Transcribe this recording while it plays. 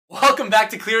Welcome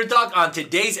back to Clear Talk. On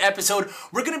today's episode,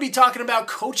 we're going to be talking about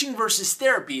coaching versus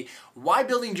therapy, why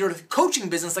building your coaching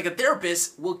business like a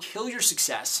therapist will kill your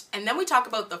success. And then we talk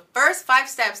about the first 5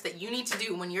 steps that you need to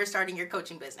do when you're starting your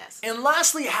coaching business. And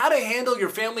lastly, how to handle your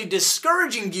family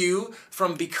discouraging you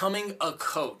from becoming a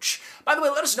coach. By the way,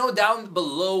 let us know down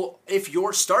below if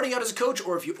you're starting out as a coach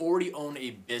or if you already own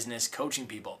a business coaching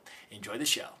people. Enjoy the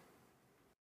show.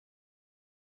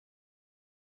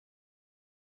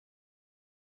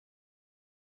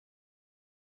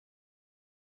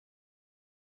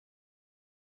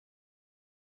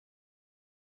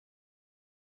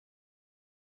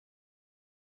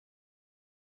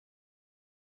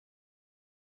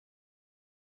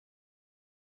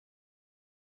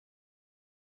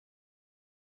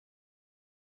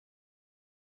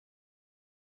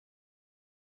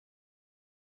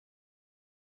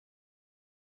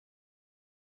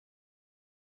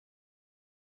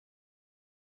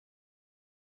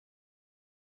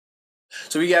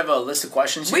 So we have a list of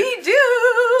questions here. We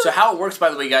do! So how it works,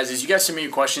 by the way, guys, is you guys submit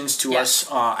your questions to us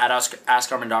at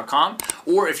AskCarmen.com,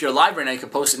 or if you're live right now, you can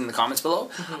post it in the comments below.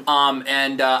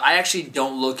 I actually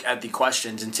don't look at the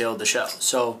questions until the show.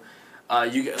 So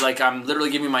I'm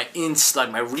literally giving my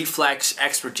my reflex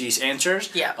expertise answers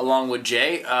along with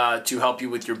Jay to help you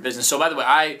with your business. So by the way,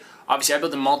 I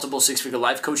built a multiple 6-figure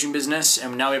life coaching business,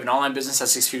 and now we have an online business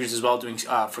that's 6 figures as well, doing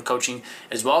for coaching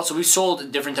as well. So we've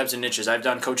sold different types of niches. I've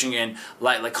done coaching in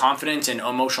like confidence and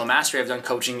emotional mastery. I've done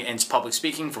coaching in public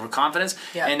speaking for confidence,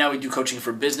 and now we do coaching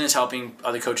for business, helping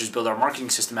other coaches build our marketing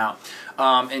system out.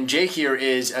 And Jay here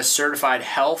is a certified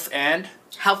health and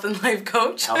life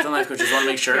coach. Health and life coach. Just want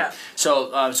to make sure.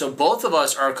 So both of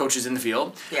us are coaches in the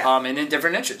field, and in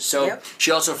different niches. So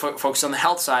she also focuses on the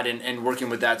health side and working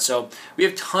with that. So we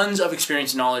have tons of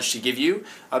experience and knowledge to give you.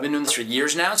 I've been doing this for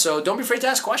years now, so don't be afraid to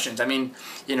ask questions. I mean,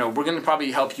 we're going to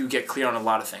probably help you get clear on a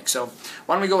lot of things. So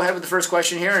why don't we go ahead with the first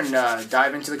question here and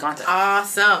dive into the content.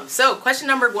 Awesome. So question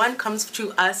number 1 comes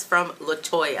to us from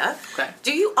Latoya. Okay.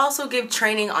 Do you also give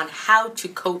training on how to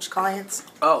coach clients?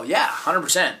 Oh, yeah,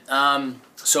 100%.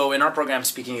 So in our program,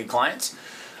 Speaking to Clients,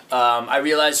 I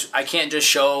realized I can't just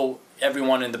show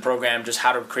everyone in the program just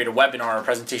how to create a webinar or a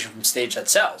presentation from stage that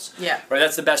sells. Yeah. Right,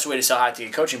 that's the best way to sell high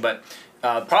ticket coaching. But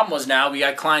the problem was now we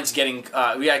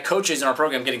got we had coaches in our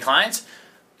program getting clients,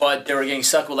 but they were getting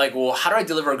stuck with well, how do I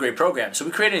deliver a great program? So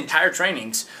we created entire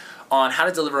trainings on how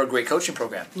to deliver a great coaching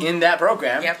program. In that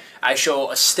program, I show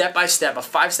a step-by-step, a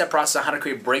 5-step process on how to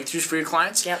create breakthroughs for your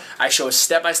clients. I show a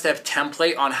step-by-step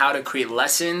template on how to create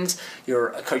lessons, your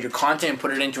content, and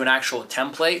put it into an actual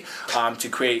template to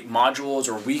create modules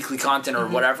or weekly content or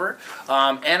whatever.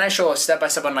 And I show a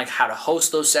step-by-step on how to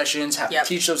host those sessions, how to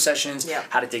teach those sessions,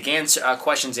 how to take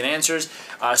questions and answers.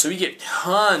 So we get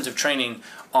tons of training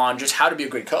on just how to be a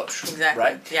great coach. Exactly.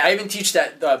 Right? Yeah. I even teach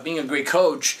that being a great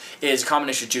coach is a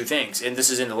combination of 2 things, and this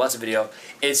is in the lesson video.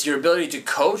 It's your ability to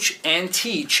coach and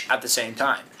teach at the same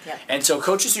time. Yeah. And so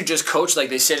coaches who just coach,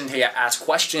 they sit and ask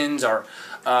questions or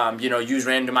use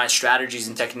randomized strategies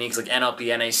and techniques like NLP,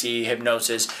 NAC,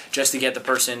 hypnosis, just to get the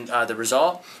person the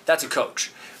result, that's a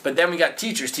coach. But then we got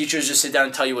teachers. Teachers just sit down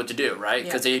and tell you what to do, right?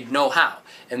 Because they know how,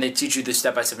 and they teach you the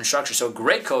step-by-step instruction. So a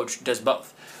great coach does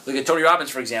both. Look at Tony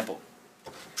Robbins, for example.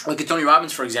 Right?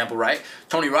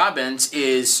 Tony Robbins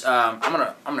is I'm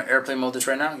gonna airplane mode this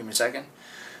right now. Give me a second.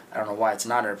 I don't know why it's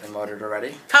not airplane moded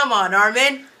already. Come on,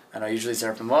 Armin. I know usually it's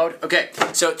airplane mode. Okay,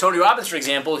 so Tony Robbins, for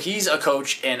example, he's a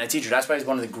coach and a teacher. That's why he's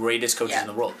one of the greatest coaches in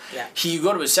the world. You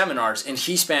go to his seminars and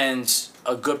he spends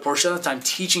a good portion of the time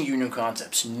teaching you new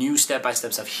concepts, new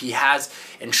step-by-step stuff. He has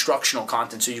instructional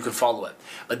content so you can follow it.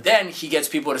 But then he gets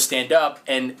people to stand up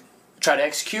and try to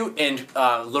execute and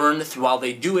learn while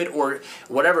they do it or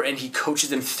whatever, and he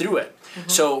coaches them through it.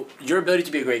 So your ability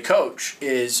to be a great coach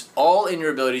is all in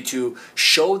your ability to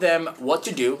show them what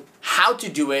to do, how to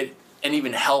do it, and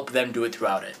even help them do it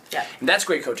throughout it. And that's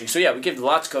great coaching. So we give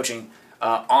lots of coaching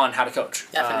on how to coach.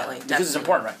 Definitely. Because it's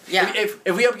important, right? Yeah.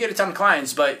 If we help you get a ton of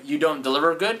clients, but you don't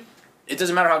deliver good, it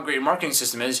doesn't matter how great your marketing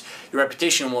system is, your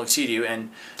reputation will exceed you, and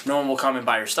no one will come and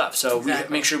buy your stuff. So we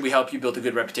make sure we help you build a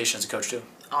good reputation as a coach too.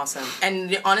 Awesome.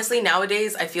 And honestly,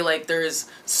 nowadays, I feel like there's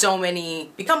so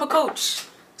many become a coach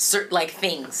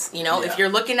things. If you're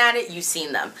looking at it, you've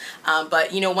seen them.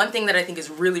 But one thing that I think is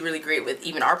really, really great with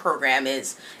even our program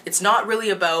is it's about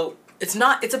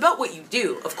what you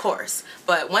do, of course.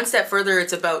 But one step further,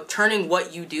 it's about turning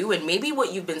what you do and maybe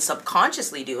what you've been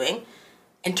subconsciously doing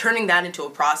and turning that into a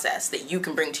process that you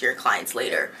can bring to your clients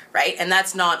later, right? And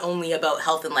that's not only about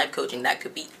health and life coaching. That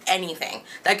could be anything.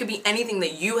 That could be anything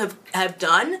that you have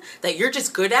done that you're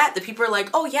just good at, that people are like,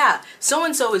 oh yeah,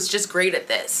 so-and-so is just great at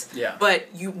this. Yeah. But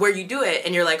where you do it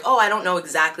and you're like, oh, I don't know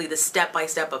exactly the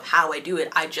step-by-step of how I do it,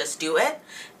 I just do it.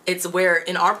 It's where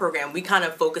in our program we kind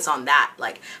of focus on that.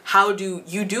 Like, how do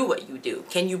you do what you do?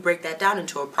 Can you break that down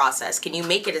into a process? Can you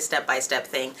make it a step-by-step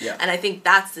thing? Yeah. And I think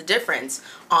that's the difference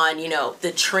on,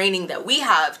 the training that we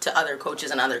have to other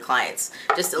coaches and other clients.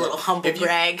 Just a little humble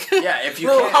brag. Yeah, if you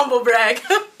little can't, humble brag.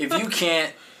 if you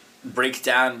can't break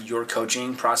down your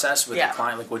coaching process with the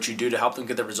client, like what you do to help them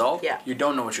get the result, you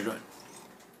don't know what you're doing.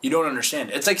 You don't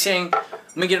understand. It's like saying,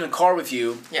 let me get in a car with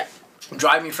you. Yeah.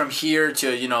 Drive me from here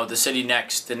to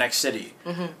the next city,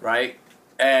 right?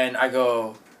 And I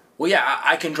go, well, yeah,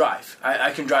 I can drive.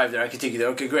 I can drive there. I can take you there.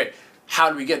 Okay, great. How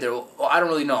do we get there? Well, I don't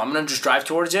really know. I'm gonna just drive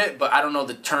towards it, but I don't know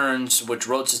the turns, which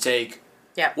roads to take.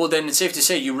 Yeah. Well, then it's safe to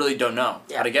say you really don't know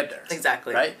how to get there.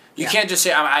 Exactly. Right? You can't just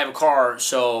say I have a car,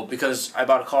 so because I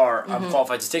bought a car, I'm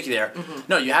qualified to take you there.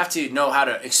 No, you have to know how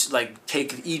to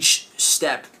take each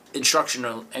step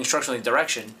instructionally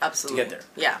direction to get there.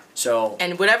 Yeah. So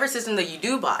and whatever system that you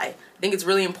do buy, I think it's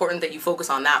really important that you focus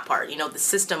on that part. The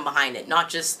system behind it, not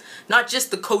just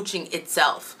the coaching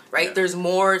itself. Right? Yeah. There's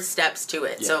more steps to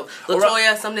it. Yeah. So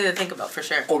LaToya, something to think about for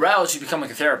sure. Or else you become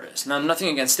like a therapist. Now, nothing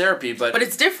against therapy, but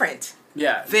it's different.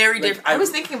 Yeah. Very different. I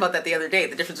was thinking about that the other day,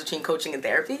 the difference between coaching and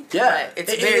therapy. Yeah. But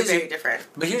it's very different.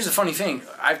 But here's the funny thing.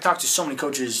 I've talked to so many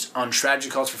coaches on strategy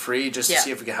calls for free just to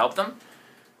see if we can help them.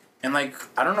 And I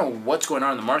don't know what's going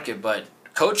on in the market, but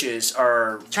coaches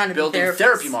are trying to building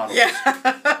therapy models.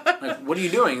 Yeah. What are you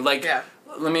doing?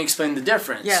 Let me explain the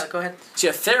difference. Yeah, go ahead. See,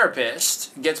 a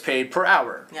therapist gets paid per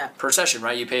hour, per session,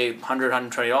 right? You pay $100,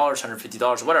 $120,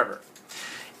 $150, whatever.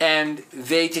 And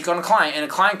they take on a client, and a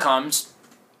client comes,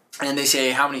 and they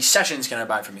say, how many sessions can I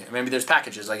buy from you? Maybe there's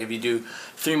packages. Like if you do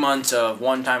 3 months of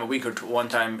 1 time a week or 1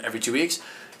 time every 2 weeks,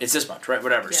 it's this much, right?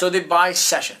 Whatever. Yeah. So they buy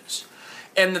sessions.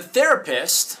 And the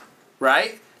therapist,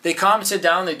 right? They come, sit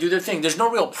down, they do their thing. There's no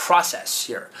real process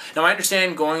here. Now, I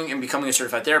understand going and becoming a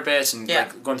certified therapist and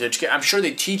going to educate. I'm sure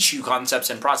they teach you concepts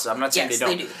and process. I'm not saying they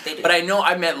don't. They do. But I know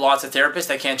I've met lots of therapists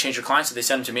that can't change their clients, so they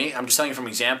send them to me. I'm just telling you from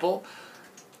example.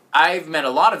 I've met a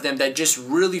lot of them that just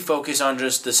really focus on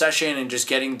just the session and just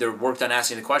getting their work done,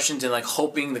 asking the questions, and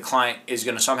hoping the client is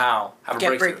going to somehow have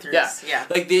a breakthrough. Yeah.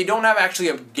 They don't have actually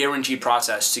a guaranteed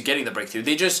process to getting the breakthrough.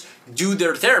 They just do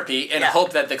their therapy and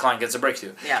hope that the client gets a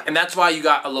breakthrough. Yeah. And that's why you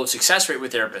got a low success rate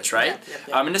with therapists, right?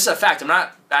 Yeah. And this is a fact. I'm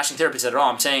not bashing therapists at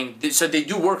all. I'm saying, so they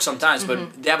do work sometimes,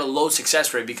 but they have a low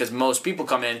success rate because most people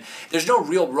come in. There's no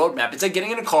real roadmap. It's like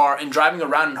getting in a car and driving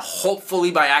around and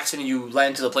hopefully by accident you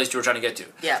land to the place you were trying to get to.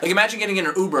 Yeah. Imagine getting in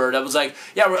an Uber that was like,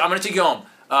 I'm going to take you home.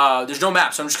 There's no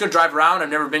map, so I'm just going to drive around. I've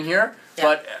never been here. Yeah.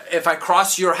 But if I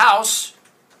cross your house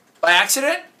by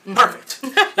accident, perfect.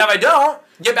 Now if I don't,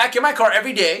 get back in my car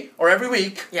every day or every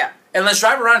week. Yeah. And let's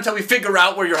drive around until we figure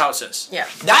out where your house is. Yeah.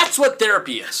 That's what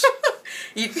therapy is.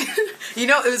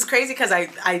 It was crazy because I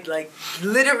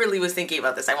literally was thinking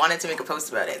about this. I wanted to make a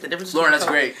post about it. The difference Lauren, that's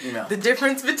great. The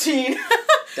difference between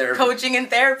coaching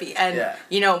and therapy. And,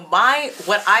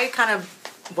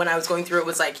 when I was going through it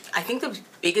was I think the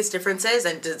biggest difference is,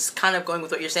 and just kind of going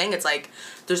with what you're saying, it's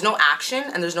there's no action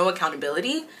and there's no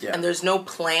accountability and there's no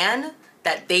plan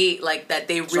that they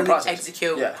really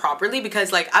execute properly,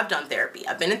 because I've done therapy.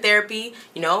 I've been in therapy,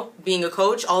 being a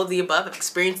coach, all of the above. I've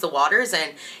experienced the waters,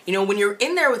 and when you're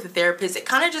in there with a therapist, it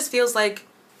kind of just feels like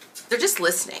they're just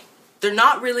listening. They're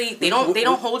not really, they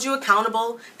don't hold you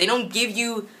accountable. They don't give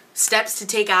you steps to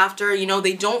take after.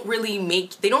 They don't really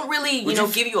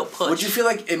give you a push. Would you feel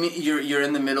like you're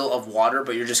in the middle of water,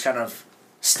 but you're just kind of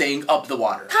staying up the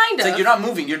water? Kind of. It's you're not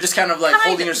moving. You're just kind of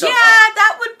holding yourself up.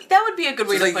 That would be a good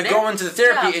way to put it. You go into the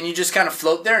therapy and you just kind of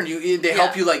float there, and they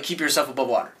help you keep yourself above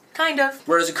water. Kind of.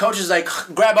 Whereas a coach is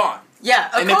grab on.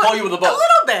 Yeah, and they pull you with a boat. A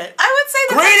little bit. I would say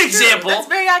great example. That's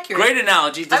very accurate. Great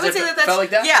analogy. I would say that's felt like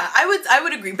that? Yeah, I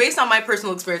would agree. Based on my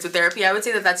personal experience with therapy, I would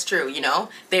say that's true.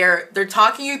 They're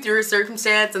talking you through a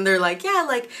circumstance, and they're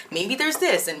maybe there's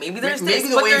this, and maybe there's this. Maybe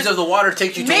the waves of the water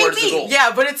take you towards the goal.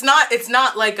 Yeah, but it's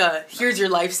not like a here's your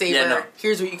lifesaver. Yeah, no.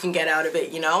 Here's what you can get out of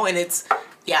it. And it's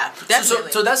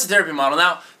definitely. So that's the therapy model.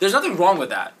 Now, there's nothing wrong with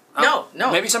that. No.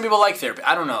 Maybe some people like therapy.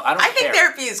 I don't know. I think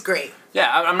therapy is great. Yeah,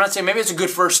 I'm not saying maybe it's a good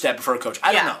first step for a coach.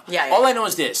 I don't know. Yeah. All I know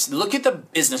is this. Look at the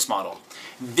business model.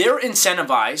 They're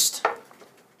incentivized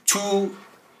to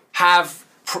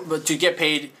get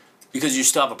paid because you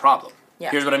still have a problem.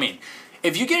 Yeah. Here's what I mean.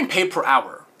 If you're getting paid per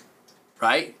hour,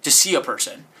 right, to see a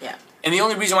person, yeah, and the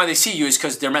only reason why they see you is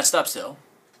because they're messed up still,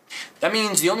 That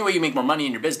means the only way you make more money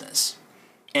in your business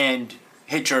and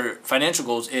hit your financial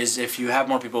goals is if you have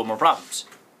more people with more problems.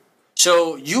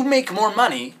 So you make more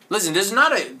money. Listen, this is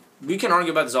not we can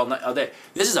argue about this all day.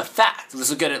 This is a fact. Let's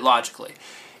look at it logically.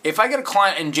 If I get a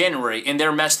client in January and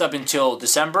they're messed up until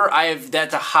December,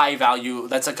 that's a high value.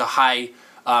 That's like a high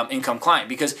income client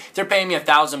because they're paying me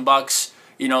 $1,000.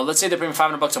 Let's say they're paying me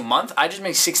 $500 a month. I just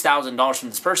make $6,000 from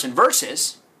this person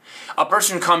versus a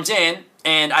person who comes in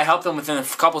and I help them within a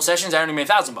couple of sessions. I only made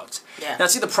 $1,000. Yeah. Now,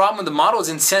 see, the problem with the model is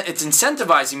it's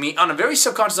incentivizing me on a very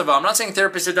subconscious level. I'm not saying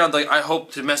therapists sit down like I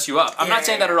hope to mess you up. I'm not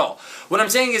saying that at all. What I'm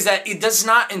saying is that it does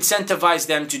not incentivize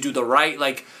them to do the right,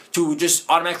 to just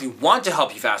automatically want to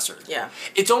help you faster. Yeah.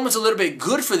 It's almost a little bit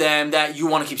good for them that you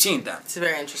want to keep seeing them. It's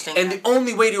very interesting. And the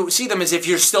only way to see them is if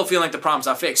you're still feeling like the problem's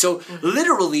not fixed. So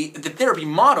literally, the therapy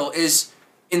model is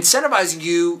incentivizing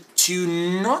you to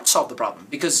not solve the problem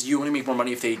because you only make more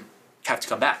money if they have to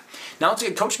come back. Now let's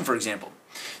take coaching, for example.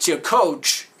 See, a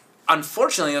coach,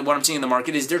 unfortunately, what I'm seeing in the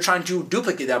market is they're trying to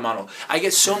duplicate that model. I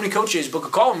get so many coaches book a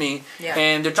call with me,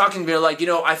 and they're talking to me like,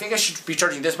 I think I should be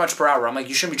charging this much per hour. I'm like,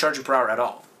 you shouldn't be charging per hour at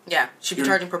all. Yeah, should be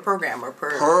charging per program or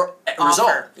per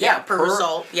result. Yeah, per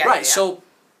result. Yeah, right. Yeah. So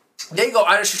they go,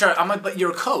 I should charge. I'm like, but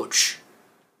you're a coach,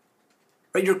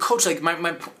 right? You're a coach. Like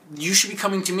you should be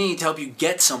coming to me to help you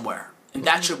get somewhere, and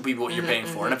that should be what you're paying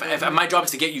for. And if my job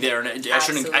is to get you there, and I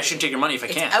shouldn't take your money if I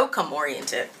can't. It's outcome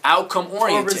oriented.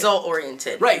 Or result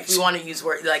oriented. Right. If we want to use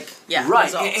word right,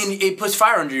 results. And it puts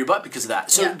fire under your butt because of that.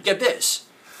 So get this.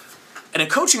 In a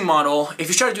coaching model, if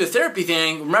you try to do a therapy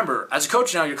thing, remember, as a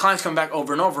coach now, your clients come back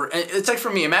over and over. And it's like for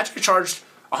me, imagine I charged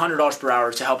 $100 per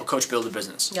hour to help a coach build a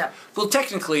business. Yeah. Well,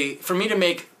 technically, for me to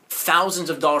make thousands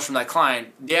of dollars from that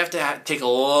client, they have to take a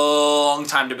long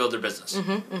time to build their business.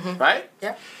 Right?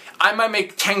 Yeah. I might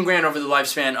make 10 grand over the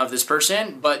lifespan of this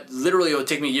person, but literally it would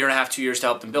take me a year and a half, 2 years to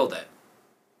help them build it.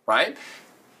 Right?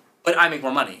 But I make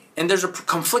more money. And there's a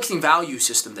conflicting value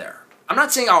system there. I'm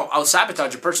not saying I'll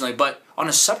sabotage it personally, but on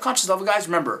a subconscious level, guys,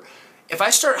 remember, if I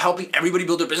start helping everybody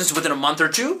build their business within a month or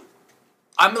two,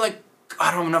 I'm like, I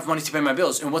don't have enough money to pay my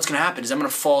bills. And what's going to happen is I'm going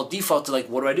to default to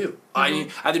what do I do? I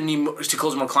either need to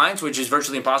close more clients, which is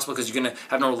virtually impossible because you're going to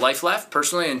have no life left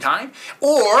personally and time,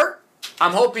 or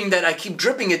I'm hoping that I keep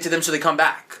dripping it to them so they come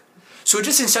back. So it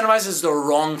just incentivizes the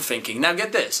wrong thinking. Now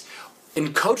get this.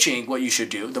 In coaching, what you should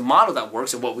do, the model that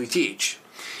works and what we teach,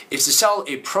 is to sell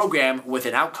a program with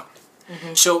an outcome.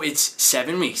 So it's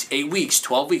 7 weeks, 8 weeks,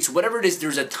 12 weeks, whatever it is,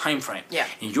 there's a time frame. Yeah.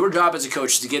 And your job as a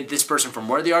coach is to get this person from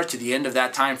where they are to the end of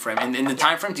that time frame, and in the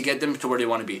time frame to get them to where they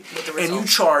want to be. And you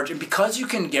charge, and because you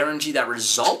can guarantee that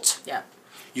result,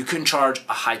 you can charge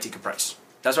a high ticket price.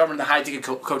 That's why we're in the high ticket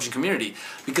coaching community,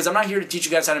 because I'm not here to teach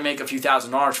you guys how to make a few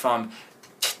 $1,000s from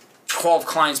 12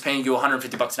 clients paying you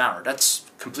 $150 an hour.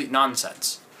 That's complete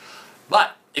nonsense.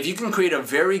 But if you can create a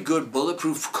very good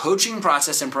bulletproof coaching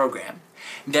process and program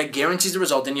that guarantees the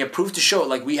result, then you have proof to show it,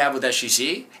 like we have with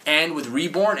SGC and with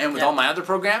Reborn and with all my other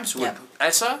programs, with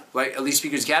ESSA, like Elite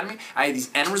Speakers Academy, I have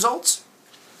these end results.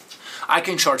 I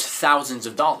can charge thousands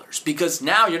of dollars because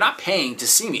now you're not paying to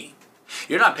see me.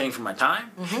 You're not paying for my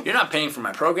time. You're not paying for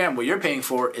my program. What you're paying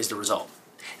for is the result.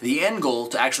 The end goal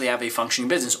to actually have a functioning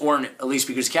business, or in Elite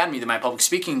Speakers Academy, my public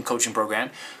speaking coaching program,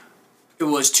 it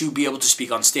was to be able to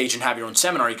speak on stage and have your own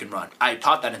seminar you can run. I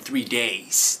taught that in 3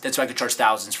 days. That's why I could charge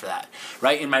thousands for that.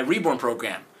 Right? In my Reborn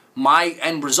program, my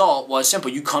end result was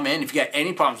simple. You come in, if you got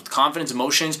any problems with confidence,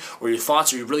 emotions, or your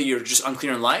thoughts, or you're just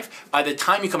unclear in life, by the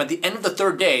time you come at the end of the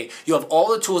 3rd day, you have all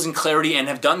the tools and clarity and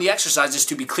have done the exercises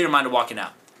to be clear-minded walking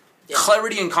out. Yeah.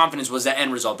 Clarity and confidence was the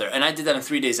end result there. And I did that in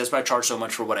 3 days. That's why I charged so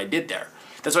much for what I did there.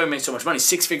 That's why I made so much money.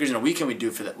 6 figures in a weekend we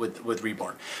do for that with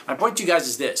Reborn. My point to you guys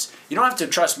is this. You don't have to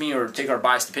trust me or take our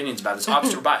biased opinions about this.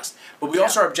 Obviously we're biased. But we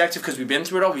also are objective because we've been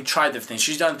through it all. We tried different things.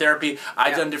 She's done therapy.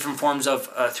 I've done different forms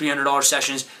of $300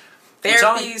 sessions.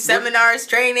 Therapy, seminars,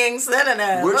 trainings,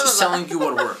 We're just telling you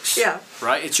what works.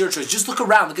 Right? It's your choice. Just look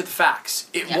around. Look at the facts.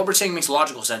 What we're saying makes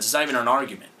logical sense. It's not even an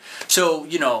argument. So,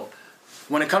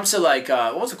 when it comes to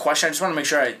what was the question? I just want to make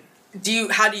sure I... Do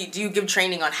you give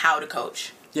training on how to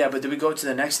coach? Yeah, but did we go to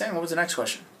the next thing? What was the next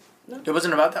question? No. It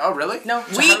wasn't about that? Oh, really? No.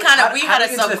 So we had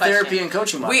a sub-question. Therapy and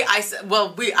coaching model?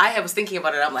 I was thinking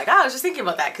about it. I'm like, I was just thinking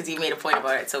about that because you made a point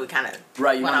about it. So we kind of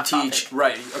Right, you want to teach. Topic.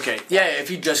 Right, okay. Yeah,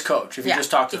 if you just coach. If you just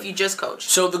talk to them. If you just coach.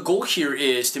 So the goal here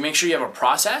is to make sure you have a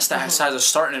process that has a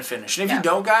start and a finish. And if you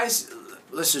don't, guys,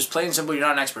 let's just plain and simple, you're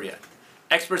not an expert yet.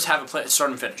 Experts have a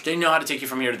start and finish. They know how to take you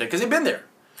from here to there because they've been there.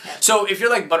 Yeah. So if you're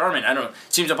like, but Armin, I don't know, it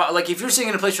seems like if you're sitting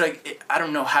in a place you're like, I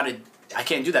don't know how to I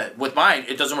can't do that. With mine,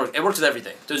 it doesn't work. It works with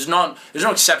everything. There's no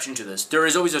exception to this. There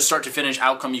is always a start to finish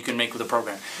outcome you can make with a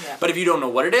program. Yeah. But if you don't know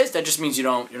what it is, that just means you're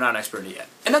not an expert in it yet.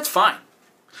 And that's fine.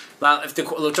 Now, if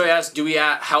Latoya asks, do we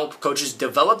help coaches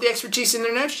develop the expertise in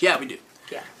their niche? Yeah, we do.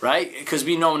 Yeah. Right? Because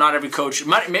we know not every coach,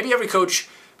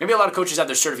 maybe a lot of coaches have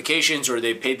their certifications or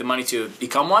they paid the money to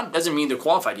become one. Doesn't mean they're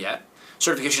qualified yet.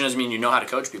 Certification doesn't mean you know how to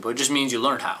coach people. It just means you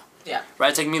learned how. Yeah. Right?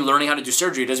 It's like me learning how to do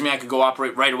surgery. It doesn't mean I could go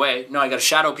operate right away. No, I got to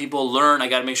shadow people, learn. I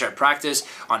got to make sure I practice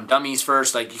on dummies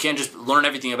first. Like, you can't just learn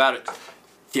everything about it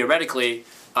theoretically,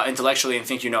 intellectually, and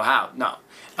think you know how. No.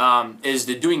 Is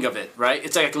the doing of it, right?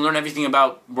 It's like I can learn everything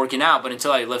about working out, but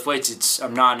until I lift weights,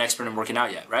 I'm not an expert in working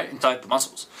out yet, right? Until I have the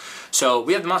muscles. So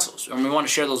we have the muscles, and we want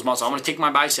to share those muscles. I'm going to take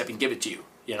my bicep and give it to you.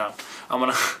 You know, I'm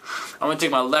gonna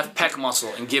take my left pec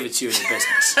muscle and give it to you in your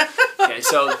business. Okay,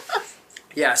 so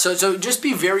yeah, so just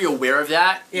be very aware of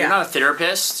that. Yeah. You're not a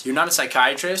therapist. You're not a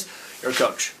psychiatrist. You're a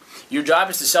coach. Your job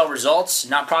is to sell results,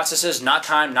 not processes, not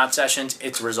time, not sessions.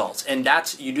 It's results, and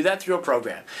you do that through a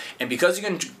program. And because you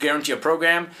can guarantee a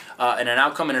program and an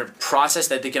outcome and a process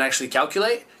that they can actually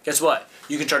calculate, guess what?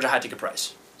 You can charge a high ticket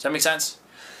price. Does that make sense?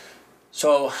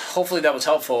 So hopefully that was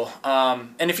helpful.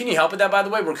 And if you need help with that, by the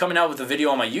way, we're coming out with a video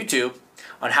on my YouTube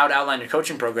on how to outline your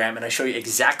coaching program, and I show you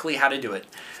exactly how to do it.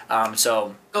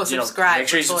 So go subscribe. Make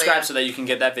sure you subscribe so that you can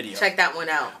get that video. Check that one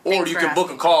out. Or you can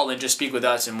book a call and just speak with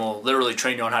us, and we'll literally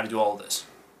train you on how to do all of this.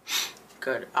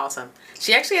 Good. Awesome.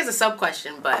 She actually has a sub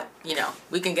question, but,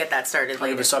 we can get that started later.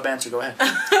 I'll give a sub answer. Go ahead.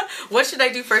 What should I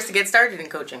do first to get started in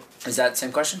coaching? Is that the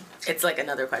same question? It's like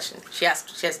another question. She has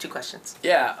 2 questions.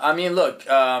 Yeah. I mean, look,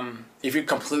 if you're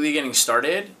completely getting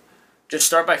started, just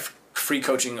start by free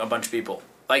coaching a bunch of people.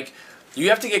 Like, you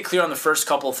have to get clear on the first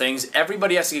couple of things.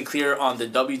 Everybody has to get clear on the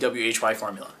WWHY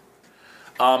formula.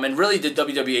 And really the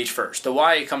WWH first. The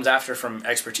why comes after from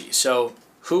expertise. So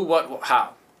who, what,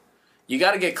 how. You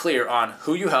got to get clear on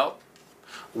who you help,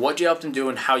 what you help them do,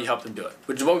 and how you help them do it,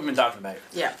 which is what we've been talking about here.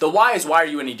 Yeah. The why is why are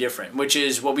you any different, which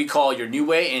is what we call your new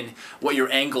way and what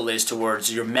your angle is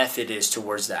towards, your method is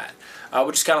towards that,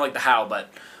 which is kind of like the how.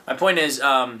 But my point is,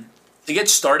 to get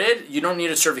started, you don't need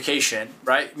a certification,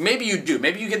 right? Maybe you do.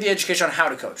 Maybe you get the education on how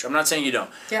to coach. I'm not saying you don't.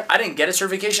 Yep. I didn't get a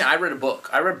certification. I read a book.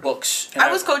 I read books.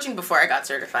 I was coaching before I got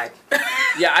certified.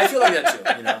 Yeah, I feel like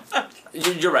that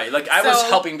too, You're right. Like, I was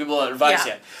helping people advice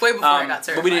yet. Way before I got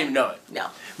certified. But we didn't even know it. No.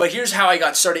 But here's how I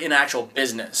got started in actual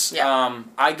business. Yeah.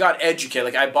 I got educated.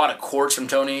 Like, I bought a course from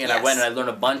Tony, and I went and I learned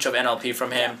a bunch of NLP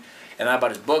from him. Yeah. And I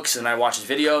bought his books, and I watched his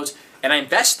videos. And I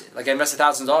invested. Like, I invested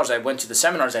 $1,000. I went to the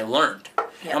seminars. I learned.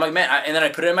 Yeah. I'm like, man, and then I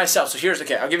put it in myself. So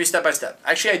I'll give you step by step.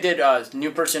 Actually, I did a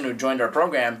new person who joined our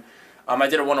program. I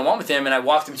did a one-on-one with him, and I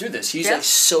walked him through this. He's like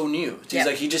so new. He's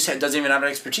like, he just doesn't even have an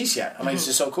expertise yet. I'm like, this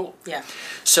is so cool. Yeah.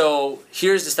 So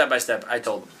here's the step by step I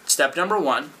told him. Step number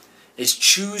 1 is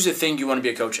choose the thing you want to be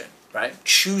a coach in, right?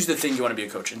 Choose the thing you want to be a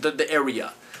coach in. The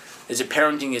area. Is it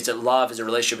parenting? Is it love? Is it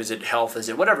relationship? Is it health? Is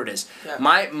it whatever it is? Yeah.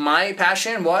 My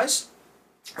passion was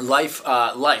life.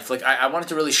 Like, I wanted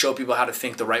to really show people how to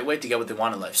think the right way to get what they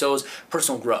want in life. So it was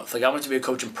personal growth. Like, I wanted to be a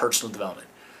coach in personal development.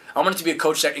 I wanted to be a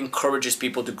coach that encourages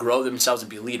people to grow themselves and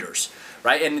be leaders,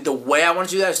 right? And the way I want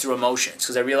to do that is through emotions,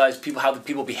 because I realized how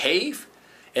people behave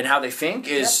and how they think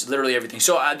is literally everything.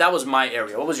 So that was my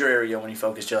area. What was your area when you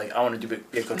focused? You're like, I want to be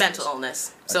a coach. Mental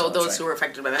illness. So those who are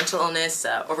affected by mental illness,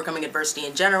 overcoming adversity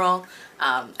in general.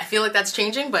 I feel like that's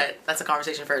changing, but that's a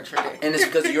conversation for a different day. And it's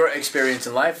because of your experience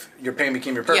in life, your pain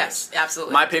became your purpose. Yes,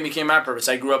 absolutely. My pain became my purpose.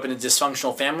 I grew up in a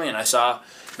dysfunctional family, and I saw,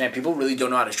 man, people really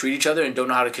don't know how to treat each other and don't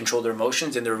know how to control their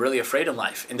emotions, and they're really afraid in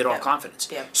life, and they don't have confidence.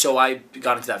 Yeah. So I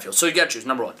got into that field. So you got to choose,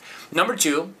 number 1. Number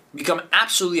 2, become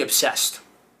absolutely obsessed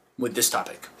with this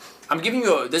topic. I'm giving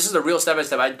you this is a real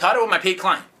step-by-step. I taught it with my paid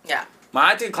client. Yeah. My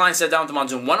high-ticket client sat down with them on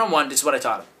Zoom one-on-one. This is what I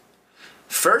taught him.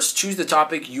 First, choose the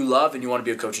topic you love and you want to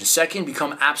be a coach in. Second,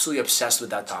 become absolutely obsessed with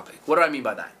that topic. What do I mean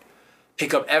by that?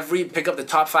 Pick up the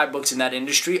top 5 books in that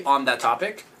industry on that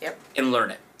topic and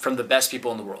learn it from the best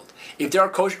people in the world. If there are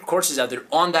courses out there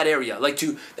on that area, like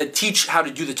that teach how to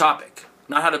do the topic,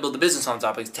 not how to build a business on the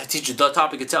topic, to teach you the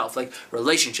topic itself, like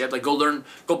relationship, like go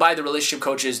buy the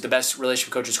the best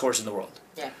relationship coaches course in the world.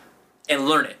 Yeah. And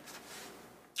learn it.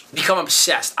 Become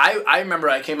obsessed. I remember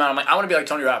I came out, I'm like, I want to be like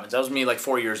Tony Robbins. That was me like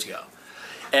 4 years ago.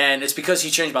 And it's because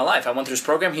he changed my life. I went through his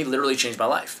program, he literally changed my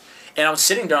life. And I was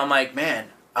sitting there, I'm like, man,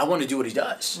 I want to do what he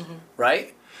does,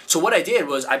 right? So what I did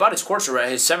was I bought his course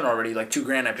already, his seminar already, like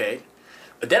 $2,000 I paid.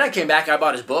 But then I came back, I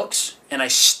bought his books, and I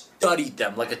studied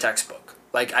them like a textbook.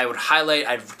 Like, I would highlight,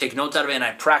 I'd take notes out of it, and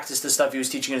I practiced the stuff he was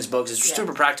teaching in his books. It's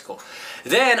super practical.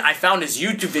 Then I found his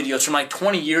YouTube videos from like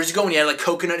 20 years ago when he had like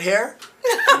coconut hair,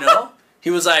 you know? He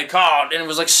was like, oh, and it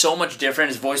was like so much different.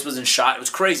 His voice wasn't shot. It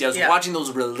was crazy. I was Yeah. watching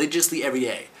those religiously every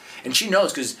day. And she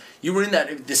knows because you were in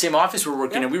the same office we were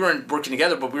working in. We weren't working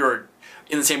together, but we were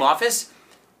in the same office.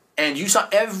 And you saw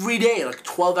every day, like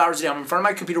 12 hours a day, I'm in front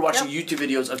of my computer watching YouTube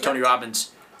videos of Tony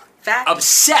Robbins. Fact.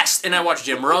 Obsessed. And I watched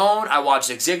Jim Rohn. I watched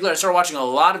Zig Ziglar. I started watching a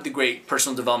lot of the great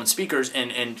personal development speakers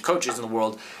and coaches in the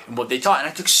world and what they taught. And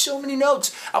I took so many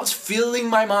notes. I was filling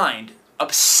my mind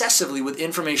obsessively with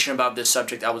information about this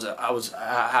subject I was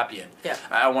happy in. Yeah.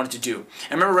 I wanted to do.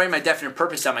 I remember writing my definite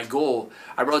purpose down, my goal.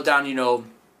 I wrote down,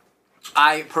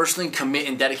 I personally commit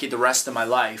and dedicate the rest of my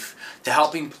life to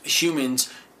helping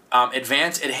humans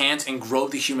advance, enhance, and grow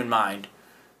the human mind,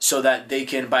 so that they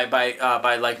can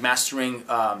by like mastering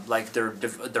like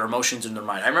their emotions in their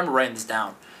mind. I remember writing this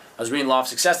down. I was reading Law of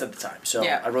Success at the time, so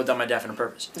I wrote down my definite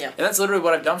purpose. Yeah. And that's literally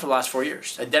what I've done for the last 4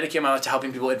 years. I dedicate my life to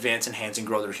helping people advance, enhance, and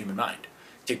grow their human mind,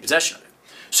 take possession of it.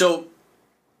 So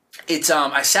it's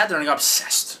I sat there and I got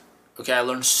obsessed. Okay, I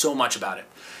learned so much about it.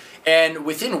 And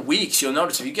within weeks, you'll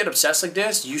notice if you get obsessed like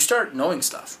this, you start knowing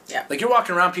stuff. Yeah. Like you're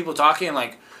walking around, people talking, and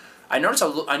like I noticed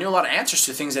I knew a lot of answers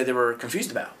to things that they were confused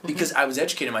about because I was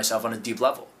educating myself on a deep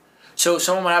level. So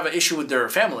someone would have an issue with their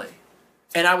family,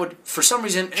 and I would, for some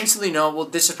reason, instantly know, well,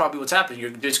 this is probably what's happening.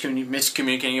 You're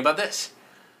miscommunicating about this.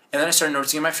 And then I started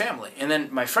noticing in my family, and then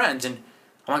my friends, and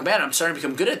I'm like, man, I'm starting to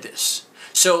become good at this.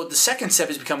 So the second step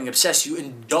is becoming obsessed. You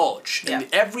indulge. Yeah. And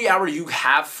every hour you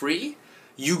have free,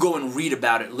 you go and read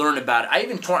about it, learn about it. I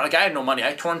even I had no money.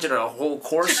 I torrented a whole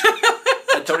course.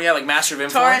 Tony had like Master of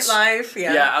Influence. Torrent life,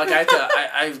 yeah. Yeah, like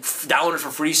I downloaded it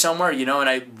for free somewhere, and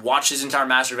I watched his entire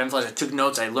Master of Influence. I took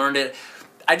notes. I learned it.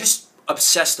 I just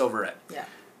obsessed over it. Yeah.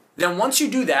 Then once you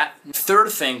do that,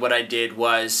 third thing what I did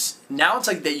was, now it's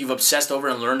like that you've obsessed over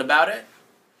and learned about it.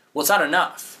 Well, it's not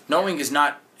enough. Knowing is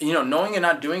not, knowing and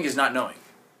not doing is not knowing,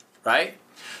 right?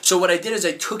 So what I did is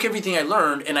I took everything I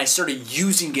learned and I started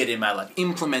using it in my life,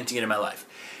 implementing it in my life.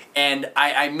 And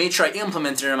I made sure I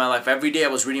implemented it in my life. Every day I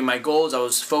was reading my goals, I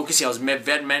was focusing, I was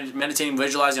meditating,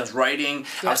 visualizing, I was writing,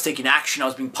 I was taking action, I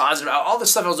was being positive, all the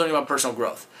stuff I was learning about personal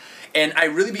growth. And I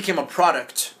really became a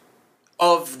product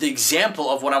of the example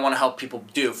of what I want to help people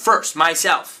do. First,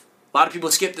 myself. A lot of people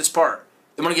skip this part.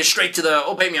 They want to get straight to the,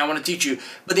 oh, pay me, I want to teach you.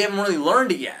 But they haven't really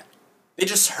learned it yet. They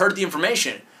just heard the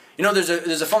information. There's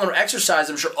a fun little exercise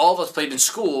I'm sure all of us played in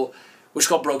school, which is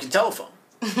called broken telephone.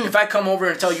 If I come over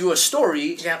and tell you a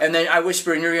story, and then I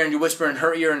whisper in your ear, and you whisper in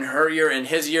her ear, and her ear, and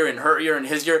his ear, and her ear, and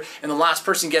his ear, and the last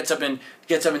person gets up and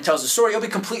tells the story, it'll be a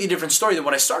completely different story than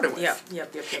what I started with.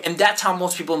 Yep. And that's how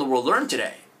most people in the world learn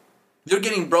today. They're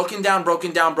getting broken down,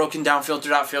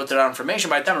 filtered out information.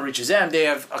 By the time it reaches them, they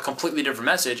have a completely different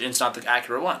message, and it's not the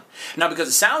accurate one. Now, because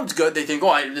it sounds good, they think,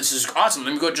 oh, this is awesome.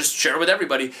 Let me go just share it with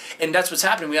everybody. And that's what's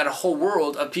happening. We had a whole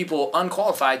world of people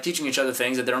unqualified teaching each other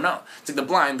things that they don't know. It's like the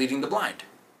blind leading the blind.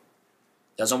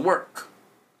 Doesn't work.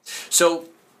 So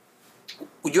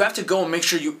you have to go and make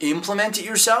sure you implement it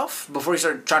yourself before you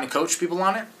start trying to coach people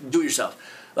on it. Do it yourself.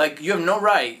 Like, you have no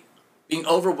right being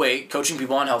overweight coaching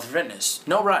people on health and fitness.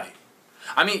 No right.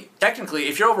 I mean, technically,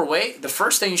 if you're overweight, the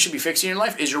first thing you should be fixing in your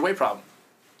life is your weight problem,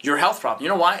 your health problem. You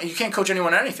know why? You can't coach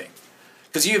anyone on anything.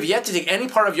 Because you have yet to take any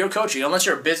part of your coaching, unless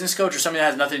you're a business coach or something that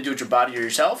has nothing to do with your body or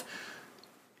yourself.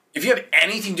 If you have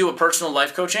anything to do with personal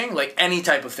life coaching, like any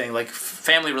type of thing, like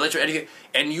family, relationship, anything,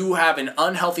 and you have an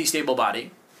unhealthy, stable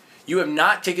body, you have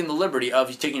not taken the liberty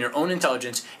of taking your own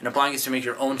intelligence and applying it to make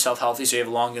your own self healthy so you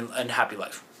have a long and happy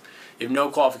life. You have no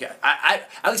qualification.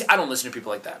 At least I don't listen to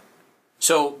people like that.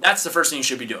 So that's the first thing you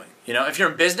should be doing. If you're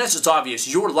in business, it's obvious.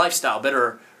 Your lifestyle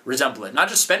better resemble it. Not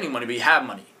just spending money, but you have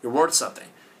money. You're worth something.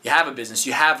 You have a business.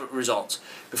 You have results.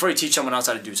 Before you teach someone else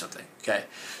how to do something. Okay?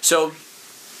 So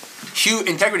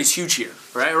integrity is huge here,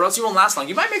 right? Or else you won't last long.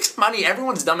 You might make some money.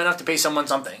 Everyone's dumb enough to pay someone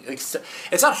something. It's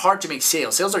not hard to make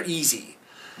sales. Sales are easy.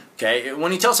 Okay?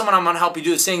 When you tell someone I'm going to help you do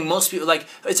this thing, most people,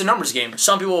 it's a numbers game.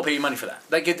 Some people will pay you money for that.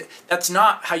 That's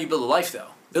not how you build a life, though.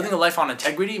 Building a life on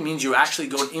integrity means you actually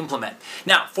go and implement.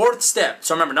 Now, fourth step.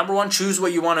 So remember, number one, choose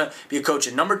what you want to be a coach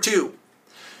in. Number two,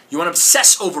 you want to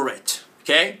obsess over it.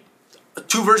 Okay?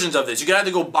 Two versions of this. You can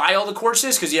either go buy all the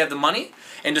courses because you have the money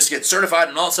and just get certified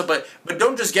and all that stuff, but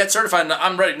don't just get certified and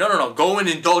I'm ready. No. Go and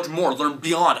indulge more. Learn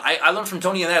beyond. I learned from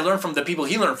Tony and I learned from the people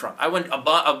he learned from. I went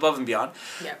above and beyond.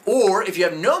 Yeah. Or if you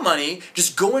have no money,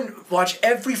 just go and watch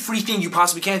every free thing you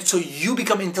possibly can so you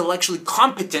become intellectually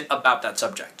competent about that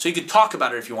subject. So you can talk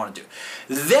about it if you want to do.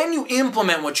 Then you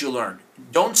implement what you learned.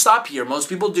 Don't stop here. Most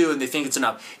people do and they think it's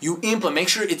enough. You implement. Make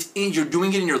sure you're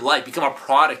doing it in your life. Become a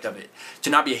product of it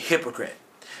to not be a hypocrite.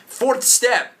 Fourth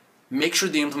step, make sure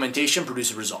the implementation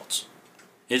produces results.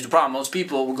 Here's the problem. Most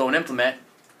people will go and implement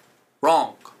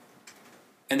wrong.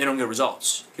 and they don't get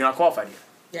results. You're not qualified yet.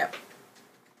 Yep.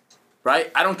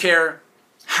 Right? I don't care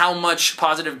how much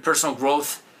positive personal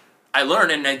growth I learn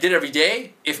and I did every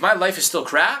day. If my life is still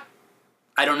crap,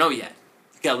 I don't know yet.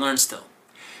 You gotta learn still.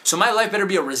 So my life better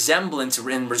be a resemblance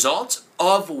in results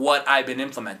of what I've been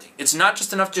implementing. It's not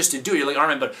just enough just to do it. You're like,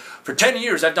 Armin, but for 10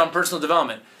 years I've done personal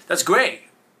development. That's great.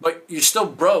 But you're still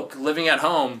broke, living at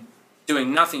home,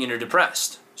 doing nothing, and you're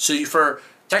depressed. So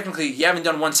technically, you haven't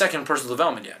done 1 second of personal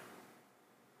development yet.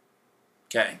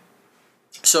 Okay?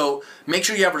 So make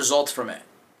sure you have results from it.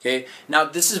 Okay? Now,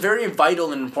 this is very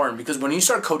vital and important because when you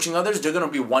start coaching others, they're going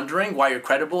to be wondering why you're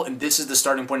credible, and this is the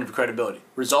starting point of your credibility.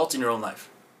 Results in your own life.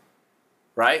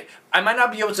 Right? I might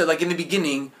not be able to, like in the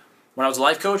beginning, when I was a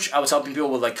life coach, I was helping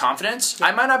people with like confidence. Yeah.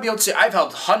 I might not be able to say I've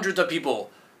helped hundreds of people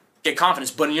get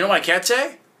confidence, but you know what I can't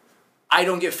say? I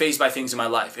don't get fazed by things in my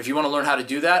life. If you want to learn how to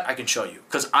do that, I can show you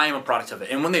because I am a product of it.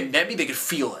 And when they met me, they could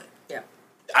feel it. Yeah.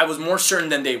 I was more certain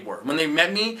than they were. When they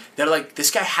met me, they're like,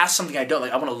 this guy has something I don't.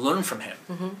 Like, I want to learn from him.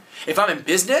 Mm-hmm. If I'm in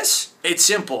business, it's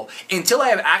simple. Until I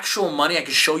have actual money I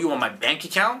can show you on my bank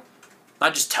account,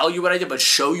 not just tell you what I did, but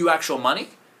show you actual money.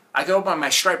 I can open my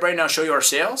Stripe right now and show you our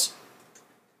sales.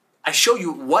 I show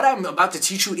you what I'm about to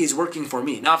teach you is working for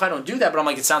me. Now, if I don't do that, but I'm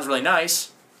like, it sounds really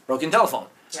nice, broken telephone.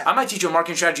 Yeah. I might teach you a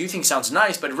marketing strategy you think sounds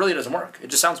nice, but it really doesn't work. It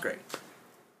just sounds great.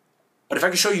 But if I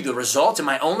can show you the results in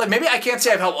my own life, maybe I can't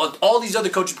say I've helped all these other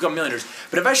coaches become millionaires,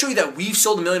 but if I show you that we've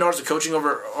sold $1 million of coaching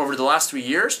over the last 3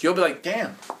 years, you'll be like,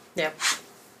 damn. Yeah.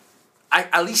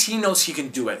 At least he knows he can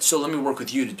do it, so let me work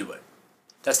with you to do it.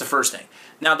 That's the first thing.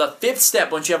 Now, the fifth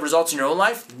step, once you have results in your own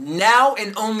life, now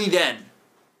and only then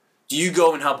do you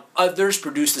go and help others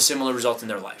produce the similar result in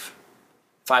their life.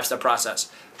 5-step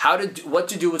process. What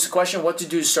to do? What's the question? What to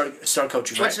do to start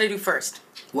coaching? What should I do first?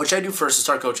 What should I do first to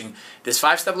start coaching? This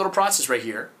 5-step little process right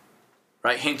here,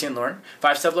 right? Hint, hint, learn.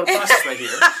 5-step little process right here,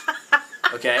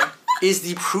 okay, is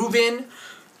the proven,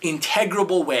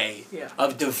 integrable way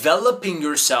of developing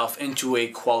yourself into a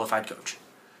qualified coach.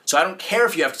 So I don't care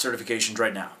if you have certifications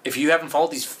right now. If you haven't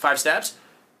followed these 5 steps,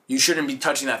 you shouldn't be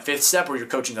touching that 5th step where you're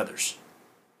coaching others.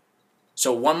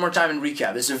 So one more time in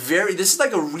recap. This is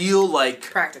like a real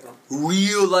life practical,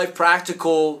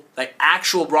 like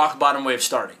actual rock bottom way of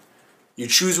starting. You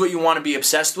choose what you want to be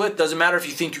obsessed with. Doesn't matter if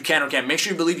you think you can or can't. Make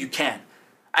sure you believe you can.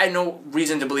 I had no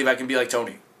reason to believe I can be like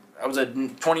Tony. I was a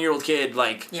 20-year-old kid,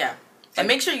 like. Yeah. And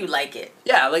make sure you like it.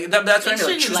 Yeah, like that's what I mean.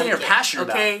 Like, choose something you're passionate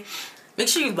about. Okay. Make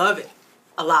sure you love it.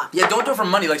 A lot. Yeah, don't do it for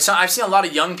money. Like I've seen a lot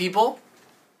of young people,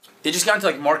 they just got into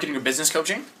like marketing or business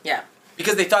coaching. Yeah.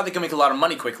 Because they thought they could make a lot of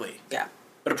money quickly. Yeah.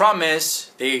 But the problem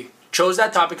is, they chose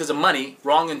that topic because of money,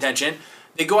 wrong intention.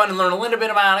 They go out and learn a little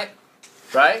bit about it,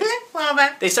 right? A little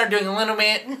bit. They start doing a little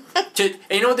bit. And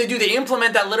you know what they do? They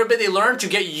implement that little bit they learn to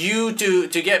get you to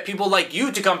get people like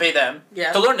you to come pay them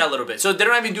to learn that little bit. So they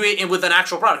don't even do it with an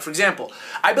actual product. For example,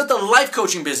 I built a life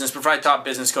coaching business before I taught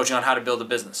business coaching on how to build a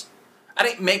business. I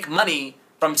didn't make money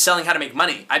from selling how to make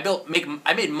money.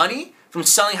 I made money from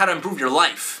selling how to improve your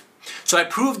life. So I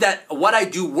proved that what I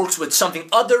do works with something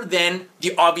other than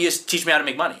the obvious teach me how to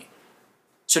make money.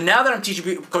 So now that I'm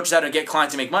teaching coaches how to get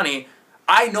clients to make money,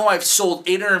 I know I've sold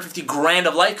 $850,000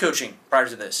 of life coaching prior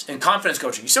to this and confidence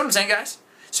coaching. You see what I'm saying, guys?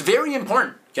 It's very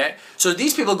important, okay? So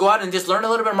these people go out and just learn a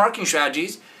little bit of marketing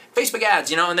strategies, Facebook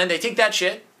ads, and then they take that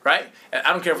shit, right?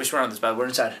 I don't care if we swear on this, but we're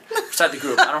inside the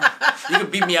group. You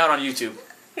can beat me out on YouTube.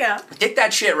 Yeah. Take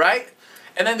that shit, right?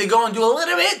 And then they go and do a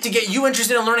little bit to get you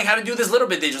interested in learning how to do this little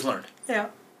bit they just learned. Yeah.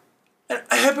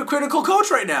 A hypocritical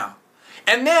coach right now.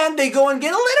 And then they go and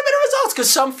get a little bit of results because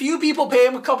some few people pay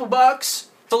them a couple bucks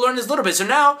to learn this little bit. So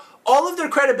now all of their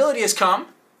credibility has come.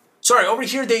 Sorry, over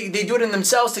here they do it in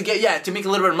themselves to make a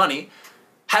little bit of money.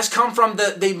 Has come from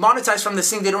they monetize from this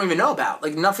thing they don't even know about.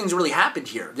 Like nothing's really happened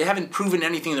here. They haven't proven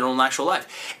anything in their own actual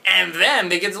life. And then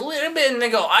they get a little bit and they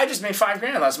go, I just made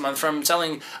 $5,000 last month from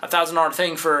selling a $1,000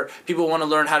 thing for people who want to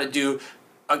learn how to do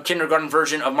a kindergarten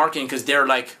version of marketing because they're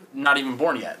like not even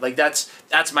born yet. Like that's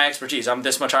my expertise. I'm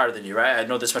this much higher than you, right? I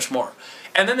know this much more.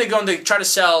 And then they go and they try to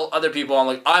sell other people on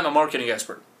like, I'm a marketing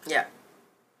expert. Yeah.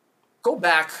 Go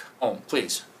back home,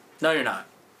 please. No, you're not.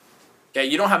 Okay,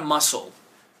 you don't have muscle.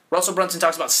 Russell Brunson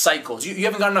talks about cycles. You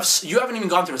haven't got enough. You haven't even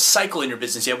gone through a cycle in your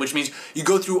business yet, which means you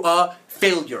go through a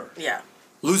failure. Yeah.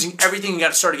 Losing everything, you got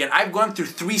to start again. I've gone through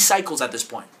 3 cycles at this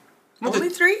point. Only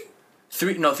 3?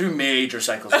 3 major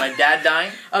cycles. My dad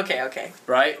dying. Okay.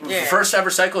 Right? Yeah. The first ever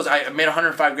cycle is I made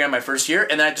 $105,000 my first year,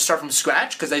 and then I had to start from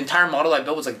scratch because the entire model I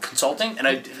built was like consulting,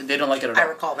 and they don't like it at all. I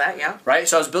recall that, yeah. Right?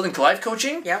 So I was building life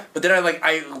coaching. Yeah. But then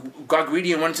I got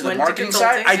greedy and went to the marketing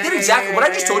side. I did exactly what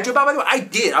I just told you about. By the way, I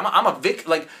did.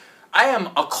 I am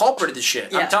a culprit of this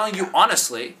shit. I'm telling you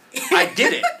honestly, I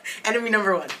did it. Enemy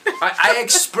number one. I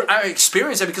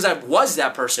experienced it because I was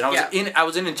that person. I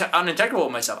was unintegrable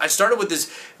with myself. I started with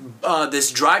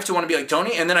this drive to want to be like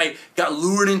Tony, and then I got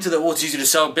lured into it's easy to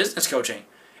sell business coaching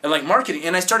and like marketing,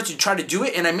 and I started to try to do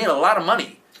it, and I made a lot of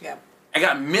money. Yeah. I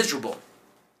got miserable.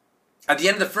 At the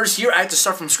end of the first year, I had to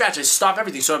start from scratch. I stopped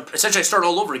everything. So essentially, I started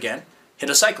all over again, hit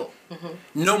a cycle.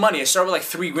 No money. I started with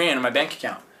like $3,000 in my bank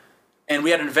account. And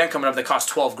we had an event coming up that cost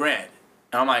 $12,000. And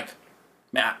I'm like,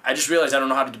 man, I just realized I don't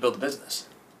know how to build a business.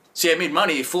 See, I made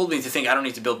money. It fooled me to think I don't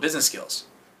need to build business skills.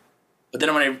 But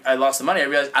then when I lost the money, I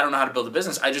realized I don't know how to build a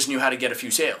business. I just knew how to get a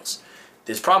few sales.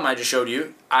 This problem I just showed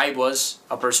you, I was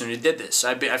a person who did this.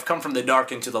 I've come from the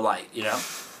dark into the light, you know?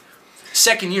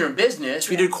 Second year in business,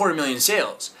 we did 250,000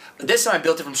 sales. But this time I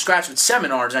built it from scratch with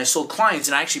seminars, and I sold clients,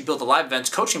 and I actually built a live events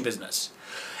coaching business.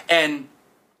 And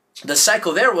the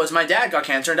cycle there was my dad got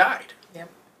cancer and died. Yep.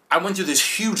 I went through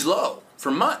this huge low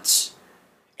for months.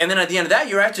 And then at the end of that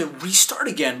year, I had to restart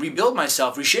again, rebuild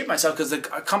myself, reshape myself, because the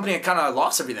company had kind of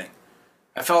lost everything.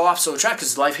 I fell off so track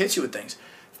because life hits you with things.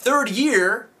 Third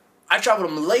year, I traveled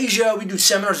to Malaysia. We do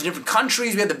seminars in different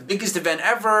countries. We had the biggest event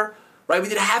ever, right? We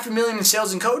did $500,000 in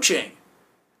sales and coaching.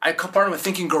 I partnered with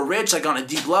Think and Grow Rich, like on a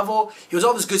deep level. It was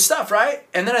all this good stuff, right?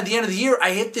 And then at the end of the year,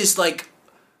 I hit this like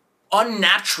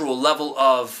unnatural level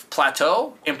of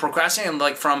plateau in procrastinating,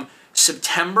 like from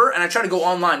September, and I tried to go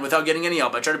online without getting any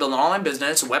help. I tried to build an online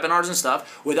business, webinars and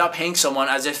stuff, without paying someone,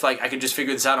 as if like I could just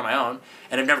figure this out on my own,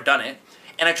 and I've never done it.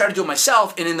 And I tried to do it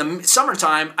myself, and in the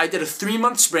summertime, I did a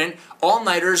 3-month sprint,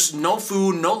 all-nighters, no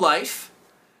food, no life.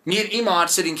 Me and Imad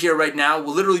sitting here right now,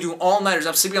 we're literally doing all-nighters.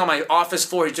 I'm sleeping on my office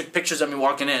floor. He took pictures of me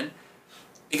walking in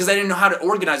because I didn't know how to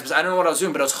organize this. I don't know what I was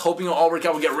doing, but I was hoping it'll all work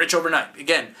out. We'll get rich overnight.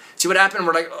 Again, see what happened?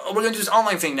 We're like, oh, we're going to do this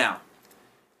online thing now.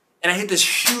 And I hit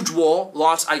this huge wall,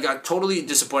 lost. I got totally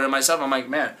disappointed in myself. I'm like,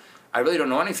 man, I really don't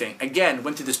know anything. Again,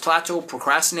 went through this plateau,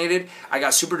 procrastinated. I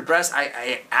got super depressed.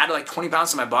 I added like 20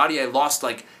 pounds to my body. I lost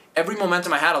like every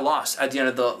momentum I had, I lost at the end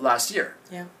of the last year.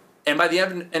 Yeah. And by the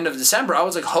end of December, I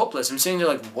was like hopeless. I'm sitting there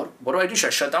like, what do I do? Should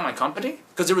I shut down my company?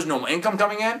 Because there was no income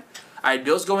coming in. I had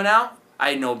bills going out.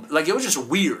 I had no, like it was just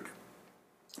weird.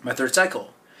 My third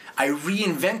cycle. I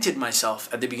reinvented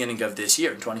myself at the beginning of this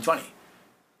year in 2020.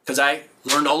 Because I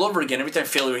learned all over again. Every time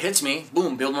failure hits me,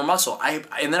 boom, build more muscle.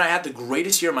 And then I had the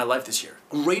greatest year of my life this year.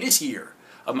 Greatest year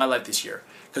of my life this year.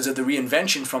 Because of the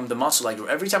reinvention from the muscle I grew.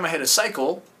 Every time I hit a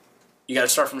cycle, you got to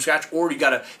start from scratch, or you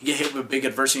get hit with big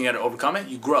adversity and you got to overcome it,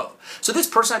 you grow. So this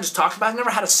person I just talked about never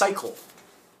had a cycle.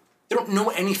 They don't know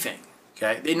anything,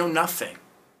 okay? They know nothing.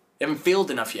 They haven't failed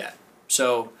enough yet.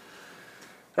 So,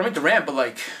 I don't mean to rant, but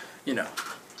like, you know,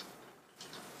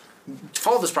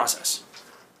 follow this process.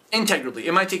 Integrally.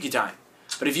 It might take you time.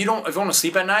 But if you want to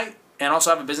sleep at night and also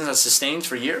have a business that sustains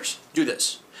for years, do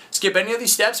this. Skip any of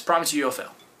these steps, promise you you'll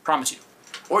fail. Promise you.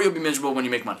 Or you'll be miserable when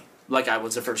you make money, like I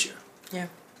was the first year. Yeah.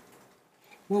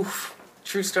 Oof.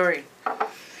 True story.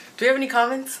 Do we have any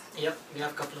comments? Yep, we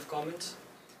have a couple of comments.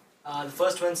 The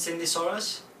first one, Cindy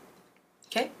Soros.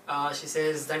 Okay. She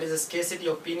says, that is a scarcity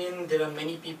opinion. There are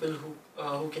many people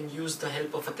who can use the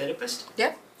help of a therapist.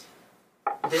 Yeah.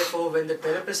 Therefore, when the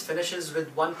therapist finishes with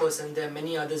one person, there are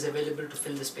many others available to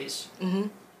fill the space. Mm-hmm.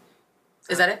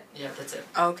 Is that it? Yeah, that's it.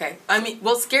 Okay. I mean,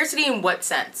 well, scarcity in what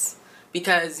sense?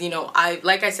 Because, you know, have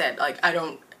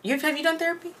you done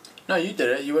therapy? No, you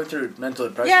did it. You went through mental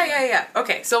depression. Yeah.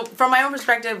 Okay, so from my own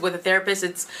perspective with a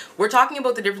therapist, we're talking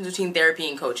about the difference between therapy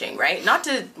and coaching, right?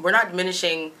 We're not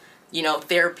diminishing, you know,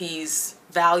 therapy's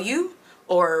value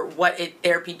or what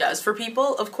therapy does for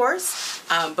people, of course.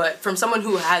 But from someone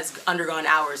who has undergone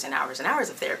hours and hours and hours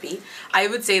of therapy, I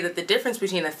would say that the difference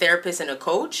between a therapist and a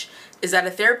coach is that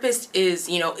a therapist is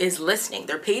listening.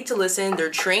 They're paid to listen. They're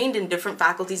trained in different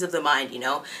faculties of the mind, you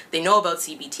know. They know about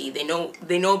CBT.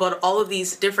 They know about all of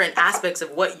these different aspects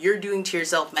of what you're doing to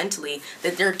yourself mentally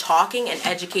that they're talking and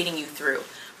educating you through.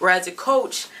 Whereas a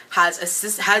coach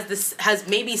has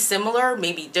maybe similar,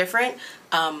 maybe different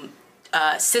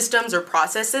systems or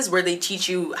processes where they teach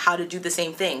you how to do the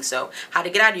same thing. So how to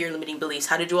get out of your limiting beliefs,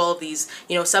 how to do all of these,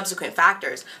 you know, subsequent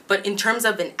factors. But in terms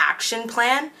of an action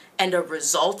plan and a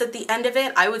result at the end of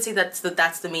it, I would say that's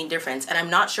the main difference. And I'm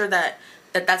not sure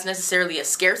that's necessarily a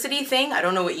scarcity thing. I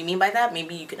don't know what you mean by that.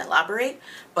 Maybe you can elaborate.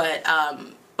 But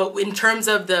in terms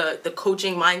of the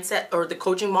coaching mindset or the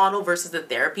coaching model versus the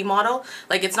therapy model,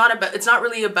 like it's not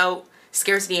really about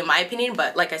scarcity in my opinion.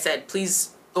 But like I said,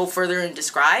 please go further and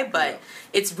describe, but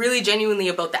it's really genuinely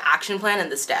about the action plan and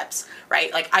the steps,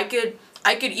 right? Like I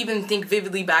could even think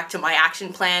vividly back to my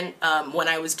action plan when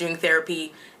I was doing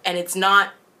therapy, and it's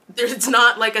not it's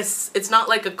not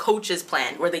like a coach's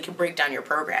plan where they can break down your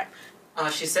program.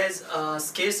 She says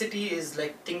scarcity is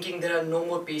like thinking there are no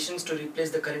more patients to replace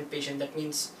the current patient. That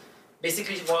means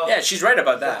basically. Yeah, she's right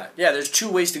about that. Yeah, there's two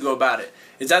ways to go about it.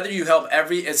 It's either you help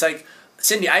it's like,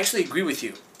 Cindy, I actually agree with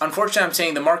you. Unfortunately, I'm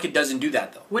saying the market doesn't do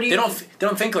that though. What do you mean? They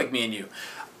don't think like me and you.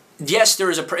 Yes, there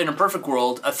is in a perfect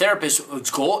world, a therapist's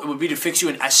goal would be to fix you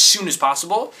in as soon as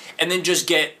possible, and then just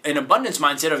get an abundance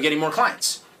mindset of getting more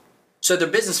clients. So their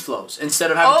business flows instead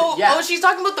of having Oh, she's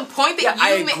talking about the point that you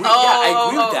I made. agree. I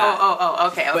agree with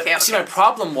that. Okay. See, my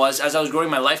problem was, as I was growing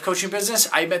my life coaching business,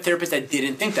 I met therapists that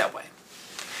didn't think that way.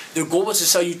 Their goal was to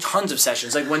sell you tons of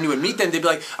sessions. Like when you would meet them, they'd be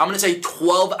like, I'm going to sell you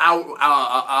 12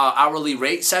 hourly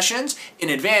rate sessions in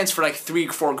advance for like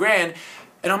 $3,000-4,000.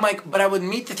 And I'm like, but I would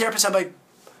meet the therapist, I'm like,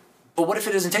 but what if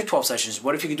it doesn't take 12 sessions?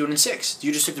 What if you could do it in 6?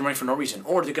 You just took the money for no reason.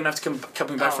 Or they're going to have to come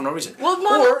coming back for no reason. Well,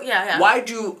 no, or yeah. why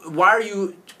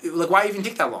even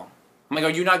take that long? I'm like, are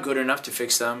you not good enough to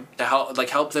fix them, to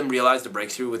help them realize the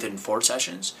breakthrough within 4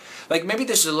 sessions? Like, maybe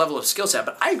this is a level of skill set,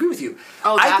 but I agree with you.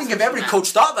 Oh, I think if every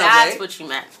coach thought that way... That's what you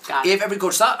meant. Got it. If every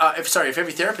coach thought... if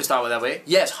every therapist thought that way,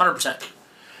 yes, 100%.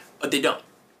 But they don't.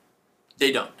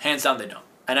 They don't. Hands down, they don't.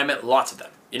 And I met lots of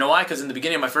them. You know why? Because in the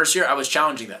beginning of my first year, I was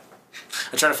challenging them.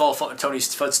 I tried to follow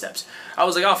Tony's footsteps. I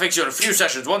was like, I'll fix you in a few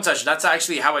sessions, 1 session. That's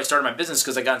actually how I started my business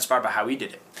because I got inspired by how he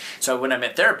did it. So when I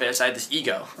met therapists, I had this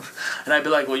ego. And I'd be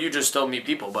like, well, you just still meet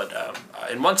people. But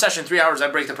in 1 session, 3 hours, I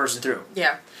break the person through.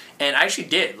 Yeah. And I actually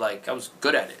did. Like, I was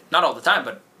good at it. Not all the time,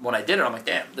 but when I did it, I'm like,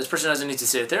 damn, this person doesn't need to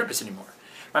see a therapist anymore.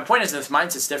 My point is that the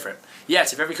mindset's different.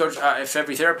 Yes, if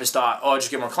every therapist thought, oh, I'll just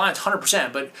get more clients,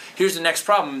 100%. But here's the next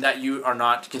problem that you are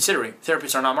not considering.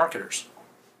 Therapists are not marketers.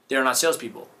 They are not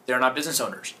salespeople. They are not business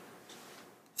owners.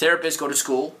 Therapists go to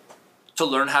school to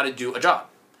learn how to do a job.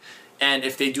 And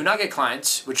if they do not get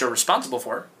clients, which are responsible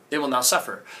for, they will now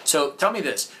suffer. So tell me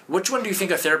this. Which one do you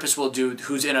think a therapist will do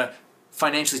who's in a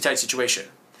financially tight situation?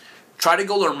 Try to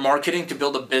go learn marketing to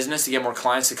build a business to get more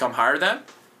clients to come hire them?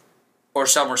 Or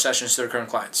sell more sessions to their current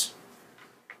clients?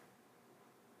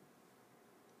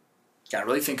 Gotta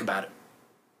really think about it.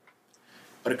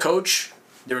 But a coach,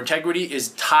 their integrity is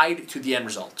tied to the end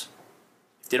result.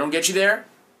 If they don't get you there,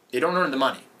 they don't earn the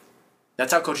money.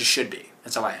 That's how coaches should be.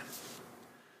 That's how I am.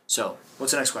 So,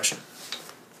 what's the next question?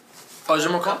 Oh, is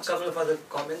there more comments? A couple of other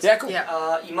comments. Yeah, cool.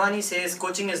 Yeah. Imani says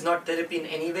coaching is not therapy in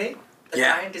any way. The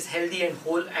client is healthy and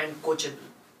whole and coachable.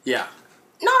 Yeah.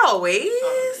 Not always.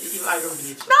 I don't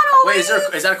believe so. Not always.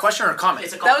 Wait, is that a question or a comment?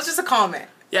 It's a That was just a comment.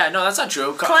 Yeah, no, that's not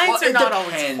true. Clients are not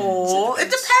always depends. whole.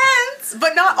 It depends,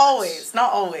 but not always.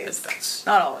 Not always. It depends.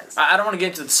 Not always. I don't want to get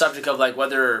into the subject of like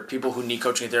whether people who need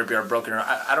coaching and therapy are broken or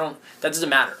I don't. That doesn't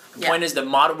matter. The point is the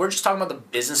model. We're just talking about the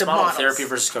business model of therapy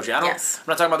versus coaching. I'm not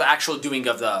talking about the actual doing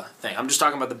of the thing. I'm just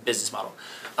talking about the business model.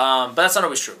 But that's not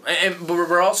always true. But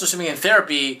we're also assuming in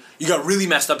therapy you got really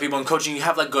messed up people. In coaching you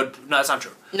have like good. No, that's not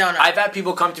true. No. I've had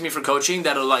people come to me for coaching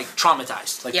that are like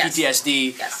traumatized, like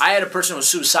PTSD. Yes. I had a person who was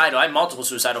suicidal. I had multiple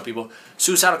suicidal people.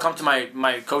 Suicidal come to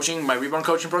my coaching, my Reborn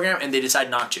coaching program, and they decide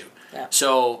not to. Yeah.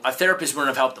 So a therapist wouldn't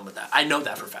have helped them with that. I know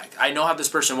that for a fact. I know how this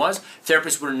person was.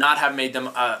 Therapists would not have made them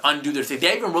undo their thing.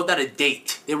 They even wrote down a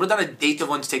date. They wrote down a date of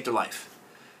when to take their life.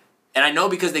 And I know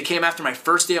because they came after my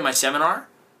first day of my seminar.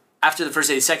 After the first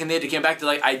day, the second day, they came back. They're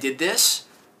like, I did this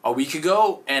a week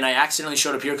ago, and I accidentally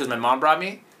showed up here because my mom brought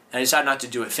me. And I decided not to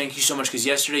do it. Thank you so much because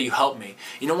yesterday you helped me.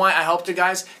 You know why I helped you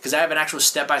guys? Because I have an actual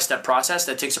step-by-step process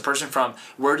that takes a person from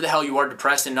where the hell you are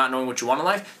depressed and not knowing what you want in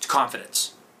life to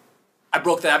confidence. I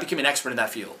broke that. I became an expert in that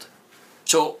field.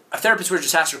 So a therapist would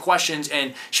just ask her questions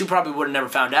and she probably would have never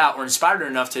found out or inspired her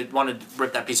enough to want to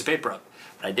rip that piece of paper up.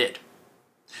 But I did.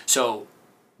 So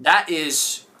that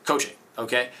is coaching,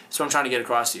 okay? That's what I'm trying to get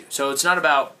across to you. So it's not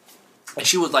about, and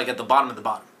she was like at the bottom of the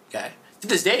bottom, okay? To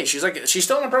this day, she's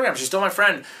still in my program. She's still my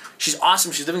friend. She's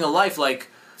awesome. She's living a life like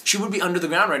she would be under the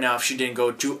ground right now if she didn't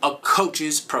go to a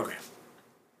coach's program.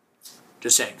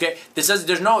 Just saying. Okay,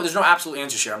 there's no absolute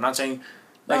answers here. I'm not saying,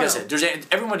 I said,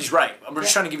 everybody's right. We're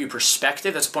just trying to give you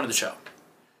perspective. That's the point of the show.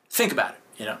 Think about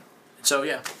it. You know. So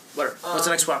yeah, whatever. What's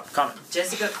the next comment?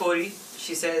 Jessica Corey.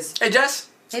 She says, Hey Jess.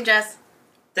 Hey Jess.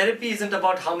 therapy isn't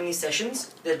about how many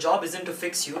sessions. Their job isn't to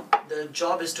fix you. The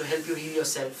job is to help you heal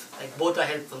yourself. Like both are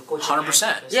helpful. Coaching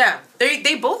 100%. Yeah,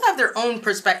 they both have their own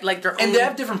perspective, like their own. And they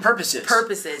have different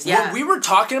purposes. Yeah. What we were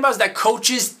talking about is that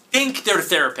coaches think they're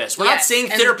therapists. We're not saying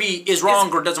therapy is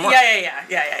wrong or doesn't work.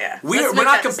 Yeah. We're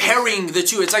not comparing the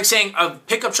two. It's like saying a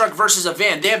pickup truck versus a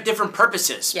van. They have different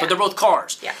purposes, but they're both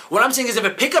cars. Yeah. What I'm saying is if a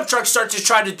pickup truck starts to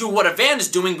try to do what a van is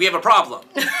doing, we have a problem.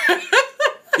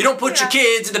 You don't put your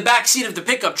kids in the back seat of the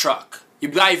pickup truck. You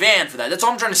buy a van for that. That's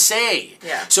all I'm trying to say.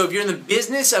 Yeah. So if you're in the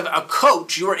business of a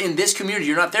coach, you're in this community,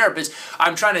 you're not a therapist.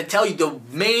 I'm trying to tell you the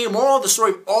main moral of the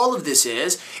story of all of this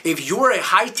is, if you're a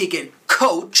high-ticket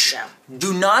coach,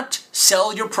 do not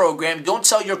sell your program, don't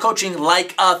sell your coaching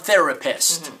like a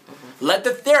therapist. Let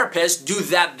the therapist do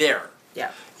that there.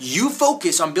 Yeah. You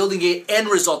focus on building an end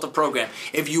result of program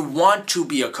if you want to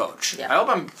be a coach. Yeah. I hope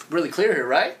I'm really clear here,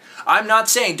 right? I'm not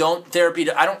saying don't therapy.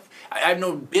 I have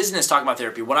no business talking about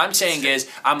therapy. What I'm saying is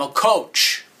I'm a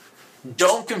coach.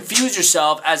 Don't confuse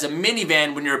yourself as a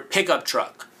minivan when you're a pickup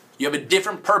truck. You have a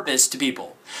different purpose to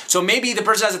people. So maybe the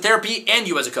person has a therapy and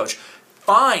you as a coach.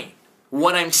 Fine.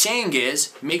 What I'm saying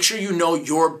is make sure you know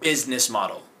your business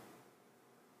model.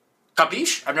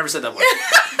 Capiche? I've never said that word.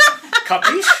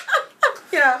 Capiche?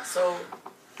 Yeah. So,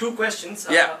 2 questions.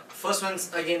 Yeah. First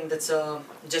one's, again, that's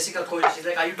Jessica Cole. She's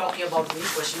like, are you talking about me?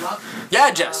 Question mark.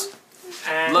 Yeah, Jess.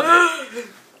 And Love it.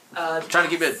 Trying to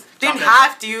keep it. Didn't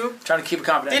have to. Trying to keep it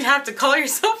confidential. Didn't have to call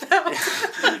yourself out.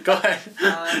 Go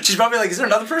ahead. She's probably like, is there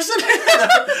another person?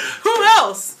 Who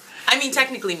else? I mean,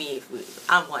 technically me.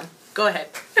 I'm one. Go ahead.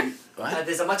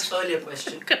 there's a much earlier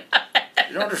question.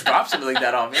 You don't just drop something like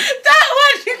that on me. That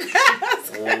one you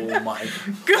asked. Oh my.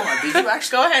 Come on, did you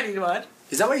actually? Go ahead, Iman.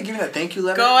 Is that why you give me that thank you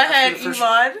letter? Go ahead,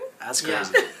 Iman. That's Yeah.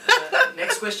 crazy.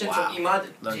 Next question from Imad.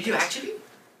 Did you actually?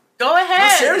 Go ahead. No,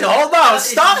 seriously, hold on.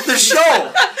 Stop the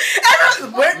show.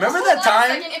 Remember that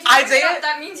time? If you Isaiah-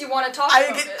 that means you want to talk I-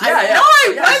 about it. Yeah, yeah. No,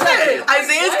 I Yeah, wasn't. exactly.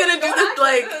 Isaiah's gonna do the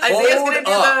Isaiah's gonna do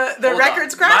the Hold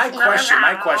records up. crack.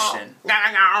 My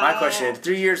question.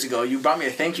 3 years ago, you brought me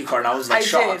a thank you card, and I was like I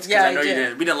shocked. did, 'cause yeah, I know I you did.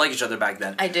 didn't. We didn't like each other back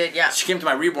then. I did, yeah. She came to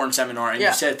my reborn seminar, and Yeah.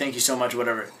 you said thank you so much,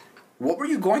 whatever. What were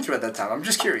you going through at that time? I'm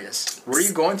just curious. Were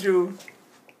you going through?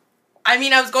 I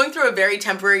mean, I was going through a very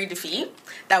temporary defeat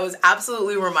that was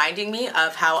absolutely reminding me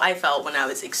of how I felt when I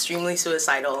was extremely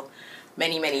suicidal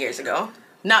many, many years ago.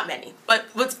 Not many, but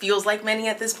what feels like many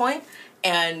at this point.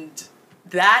 And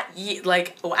that,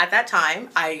 at that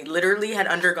time, I literally had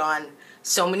undergone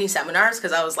so many seminars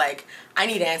because I was like, I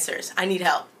need answers. I need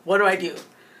help. What do I do?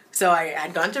 So I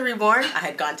had gone to Reborn. I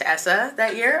had gone to ESSA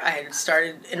that year. I had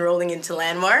started enrolling into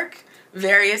Landmark,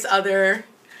 various other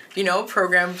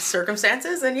program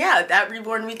circumstances. And yeah, that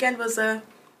Reborn weekend was a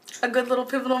good little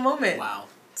pivotal moment. Wow.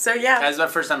 So yeah. That's my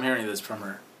first time hearing this from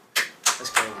her. That's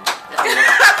crazy.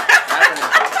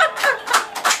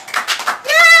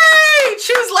 Yay!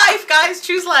 Choose life, guys.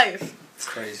 Choose life. It's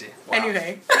crazy. Wow.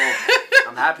 Anyway. Well,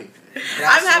 I'm happy.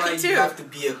 I'm happy too. You have to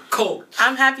be a coach.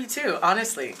 I'm happy too,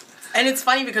 honestly. And it's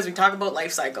funny because we talk about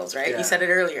life cycles, right? Yeah. You said it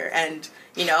earlier. And,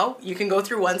 you can go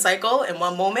through one cycle in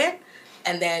one moment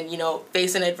and then,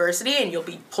 face an adversity and you'll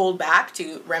be pulled back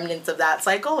to remnants of that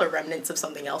cycle or remnants of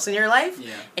something else in your life.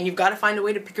 Yeah. And you've got to find a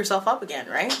way to pick yourself up again,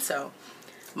 right? So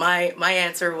my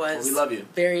answer was we love you.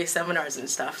 various seminars and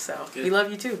stuff. So Good. we love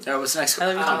you too. All right, what's the next I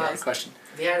love you too, guys. question?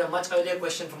 We had a much earlier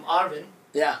question from Arvin.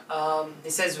 Yeah. He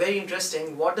says, very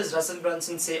interesting. What does Russell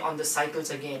Brunson say on the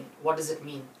cycles again? What does it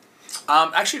mean?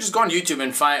 Actually, just go on YouTube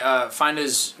and find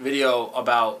his video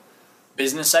about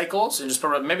business cycles and just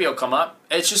maybe it'll come up.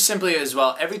 It's just simply as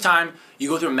well. Every time you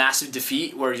go through a massive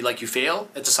defeat where you fail,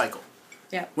 it's a cycle.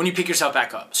 Yeah. When you pick yourself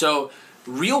back up. So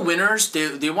real winners,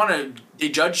 they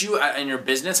judge you in your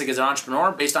business as an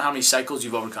entrepreneur based on how many cycles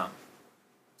you've overcome.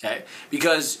 Okay?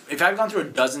 Because if I've gone through a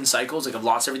dozen cycles, I've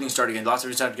lost everything, started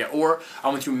again, or I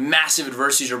went through massive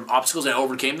adversities or obstacles and I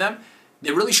overcame them,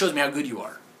 it really shows me how good you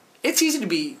are. It's easy to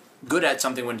be good at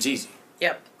something when it's easy.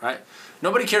 Yep. Right?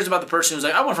 Nobody cares about the person who's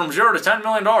like, I went from $0 to $10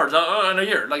 million in a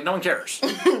year. No one cares.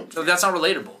 So that's not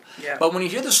relatable. Yeah. But when you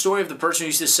hear the story of the person who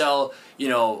used to sell,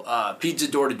 pizza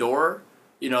door to door,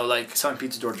 selling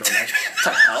pizza door to door. What the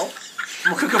hell?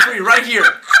 I'm gonna cook it for you right here.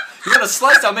 You want a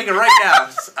slice? I'll make it right now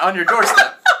on your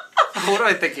doorstep. What am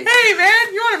I thinking? Hey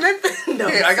man, you want to make? No,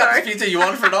 Hey, I got sorry. this pizza. You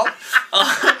want it for all?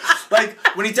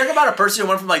 When you talk about a person who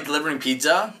went from delivering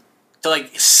pizza to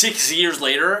 6 years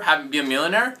later having be a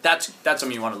millionaire, that's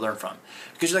something you want to learn from.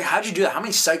 Because you're how'd you do that? How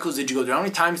many cycles did you go through? How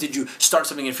many times did you start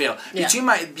something and fail? Yeah.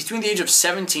 Between the age of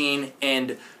 17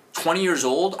 and 20 years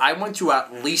old, I went through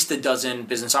at least a dozen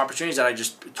business opportunities that I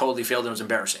just totally failed and it was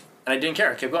embarrassing. And I didn't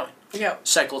care. I kept going. Yeah.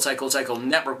 Cycle,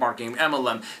 network marketing,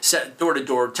 MLM,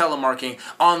 door-to-door, telemarketing,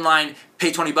 online,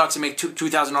 pay $20 and make $2,000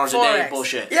 a day, Forex.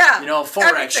 bullshit. Yeah.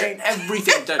 Forex,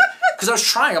 everything. Because I was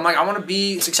trying. I'm I want to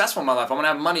be successful in my life. I want to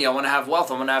have money. I want to have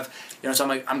wealth. I want to have, so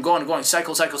I'm going,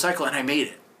 cycle, and I made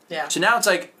it. Yeah. So now it's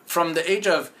from the age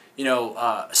of,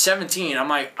 17,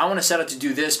 I'm I want to set out to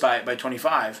do this by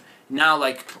 25. Now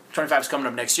 25 is coming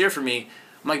up next year for me.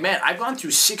 I'm man, I've gone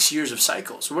through 6 years of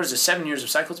cycles. What is it, 7 years of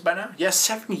cycles by now? Yes,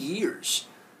 7 years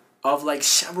of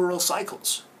several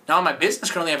cycles. Now in my business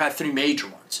currently, I've had 3 major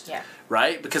ones. Yeah.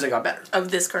 Right? Because I got better.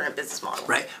 Of this current business model.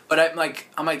 Right? But I'm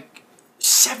like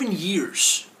 7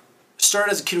 years.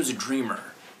 Started as a kid who was a dreamer.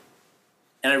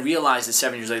 And I realized that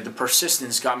 7 years later, the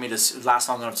persistence got me to last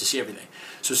long enough to see everything.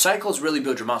 So cycles really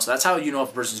build your muscle. That's how you know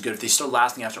if a person's good, if they still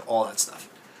lasting after all that stuff.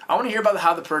 I want to hear about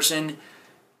how the person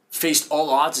faced all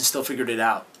odds and still figured it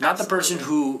out. Not the person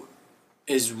who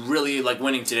is really like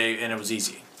winning today and it was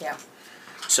easy. Yeah.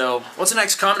 So what's the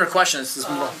next comment or question? Let's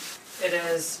move on. It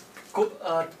is,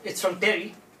 it's from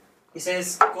Terry. He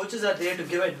says, coaches are there to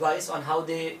give advice on how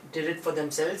they did it for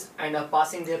themselves and are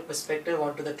passing their perspective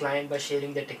onto the client by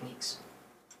sharing their techniques.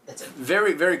 That's it.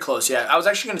 Very, very close. Yeah, I was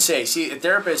actually going to say, see, a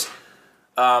therapist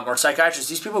or psychiatrist,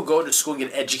 these people go to school and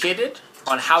get educated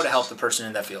on how to help the person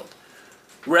in that field.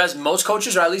 Whereas most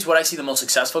coaches, or at least what I see the most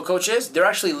successful coaches, they're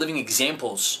actually living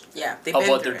examples of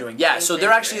what they're doing. Yeah, so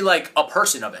they're actually like a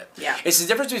person of it. Yeah. It's the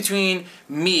difference between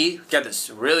me, get this,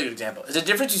 a really good example. It's the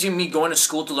difference between me going to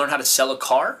school to learn how to sell a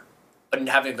car and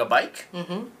having a bike.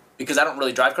 Mm-hmm. Because I don't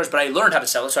really drive cars, but I learned how to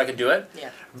sell it so I can do it.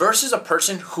 Yeah. Versus a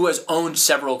person who has owned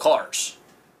several cars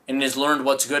and has learned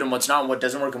what's good and what's not and what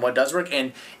doesn't work and what does work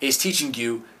and is teaching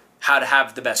you how to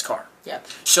have the best car. Yeah.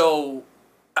 So,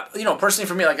 you know, personally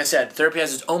for me, like I said, therapy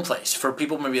has its own place. For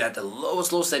people maybe at the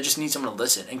lowest that just need someone to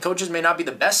listen. And coaches may not be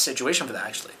the best situation for that,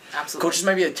 actually. Absolutely. Coaches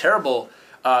may be a terrible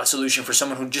solution for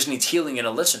someone who just needs healing and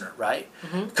a listener, right?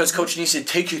 Because coach needs to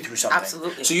take you through something.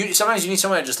 Absolutely. So sometimes you need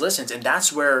someone that just listens, and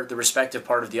that's where the respective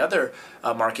part of the other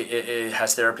market it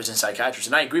has therapists and psychiatrists,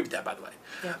 and I agree with that, by the way.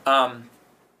 Yeah.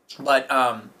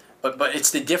 But it's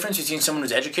the difference between someone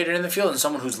who's educated in the field and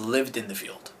someone who's lived in the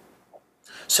field.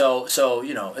 So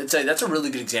you know, that's a really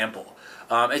good example.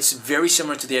 It's very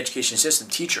similar to the education system.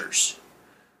 Teachers,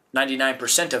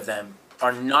 99% of them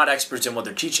are not experts in what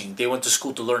they're teaching. They went to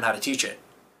school to learn how to teach it.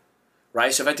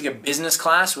 Right? So if I take a business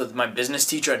class with my business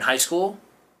teacher in high school,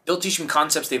 they'll teach me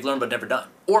concepts they've learned but never done.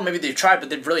 Or maybe they've tried but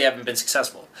they really haven't been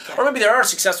successful. Yeah. Or maybe they are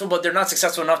successful but they're not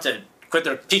successful enough to quit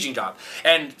their teaching job.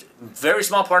 And very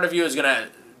small part of you is going to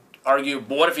argue,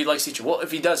 but what if he likes teaching? Well,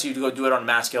 if he does, he'd go do it on a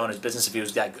mass scale in his business if he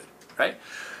was that good. Right?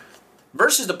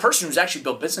 Versus the person who's actually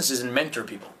built businesses and mentor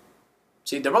people.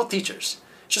 See, they're both teachers.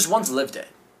 It's just one's lived it.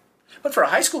 But for a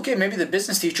high school kid, maybe the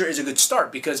business teacher is a good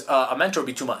start because a mentor would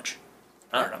be too much.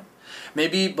 I don't know.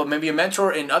 Maybe a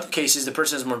mentor in other cases, the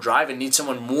person has more drive and needs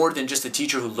someone more than just a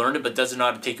teacher who learned it but doesn't know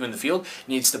how to take you in the field,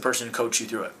 needs the person to coach you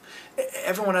through it.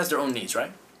 Everyone has their own needs,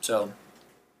 right? So,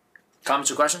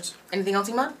 comments or questions? Anything else,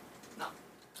 Iman? No.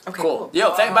 Okay, cool.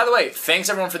 Yo, by the way, thanks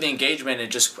everyone for the engagement and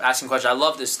just asking questions. I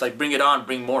love this. Like, bring it on,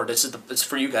 bring more. It's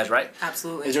for you guys, right?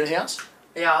 Absolutely. Is there anything else?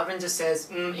 Yeah, Arvind just says,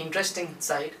 interesting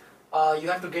side. You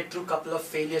have to get through a couple of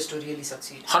failures to really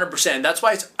succeed. 100%. That's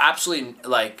why it's absolutely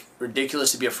like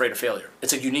ridiculous to be afraid of failure.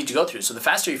 It's like you need to go through it. So the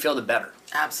faster you fail, the better.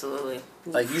 Absolutely.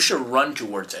 Like you should run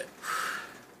towards it.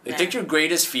 Like, take your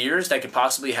greatest fears that could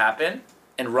possibly happen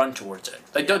and run towards it.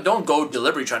 Like don't go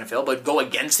deliberately trying to fail, but go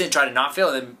against it, try to not fail,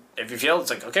 and then if you fail, it's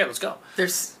like, okay, let's go.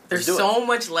 There's so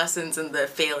much lessons in the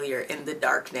failure, in the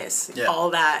darkness,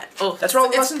 all that. Oh, that's where all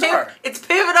the lessons are. It's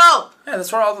pivotal. Yeah,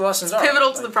 that's where all the lessons are.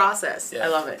 Pivotal to the process. Yeah. I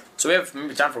love it. So we have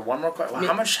maybe time for one more question.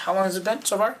 How long has it been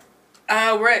so far?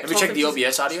 We're at. Let me check the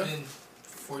OBS audio.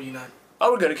 49.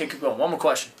 Oh, we're good. Okay, keep going. One more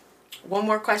question. One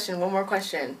more question.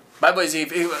 By the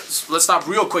way, let's stop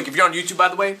real quick. If you're on YouTube, by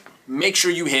the way, make sure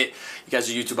you hit. You guys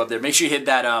are YouTube up there. Make sure you hit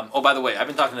that. Oh, by the way, I've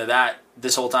been talking to that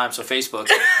this whole time. So Facebook.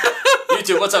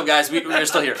 YouTube, what's up, guys? We're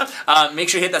still here. Make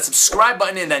sure you hit that subscribe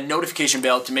button and that notification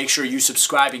bell to make sure you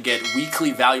subscribe and get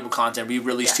weekly valuable content. We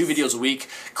release 2 videos a week,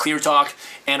 Clear Talk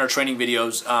and our training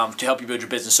videos to help you build your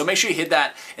business. So make sure you hit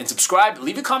that and subscribe.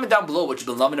 Leave a comment down below what you've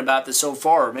been loving about this so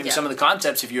far, or maybe some of the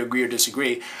concepts if you agree or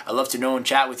disagree. I'd love to know and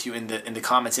chat with you in the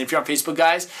comments. And if you're on Facebook,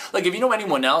 guys, like if you know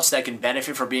anyone else that can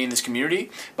benefit from being in this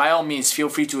community, by all means, feel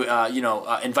free to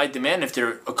invite them in if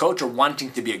they're a coach or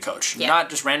wanting to be a coach. Not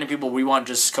just random people. We want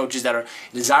just coaches that are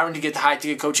desiring to get the high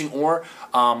ticket coaching or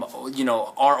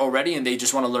are already and they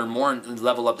just want to learn more and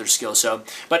level up their skills. So,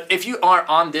 but if you are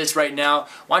on this right now,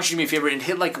 why don't you do me a favor and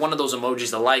hit like one of those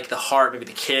emojis, the like, the heart, maybe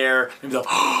the care, maybe the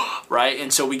right?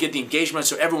 And so we get the engagement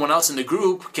so everyone else in the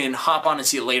group can hop on and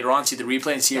see it later on, see the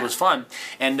replay and see it was fun.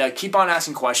 And keep on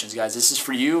asking questions, guys. This is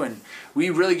for you and we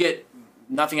really get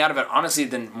nothing out of it, honestly,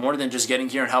 than more than just getting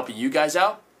here and helping you guys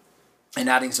out and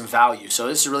adding some value. So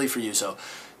this is really for you. So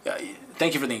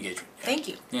thank you for the engagement. Thank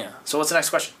you. Yeah. So what's the next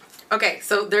question? Okay,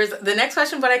 so there's the next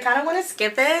question, but I kind of want to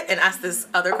skip it and ask this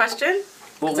other question.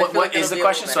 Well, what is the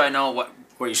question so I know what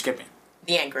you're skipping?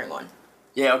 The anchoring one.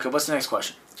 Yeah, okay. What's the next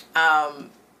question?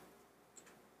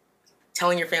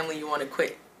 Telling your family you want to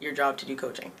quit your job to do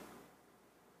coaching.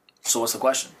 So what's the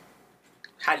question?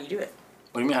 How do you do it?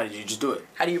 What do you mean, how did you just do it?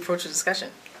 How do you approach a discussion?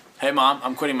 Hey, Mom,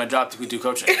 I'm quitting my job to do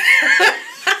coaching. Okay,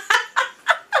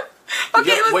 let's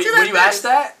do that. When you ask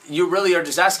that, you really are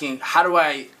just asking, how do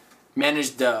I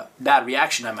manage the bad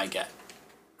reaction I might get?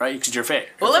 Right? Because you're fair.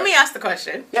 Well, let me ask the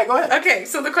question. Yeah, go ahead. Okay,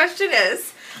 so the question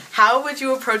is, how would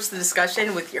you approach the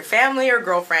discussion with your family or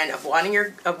girlfriend of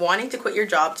wanting to quit your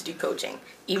job to do coaching,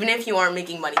 even if you aren't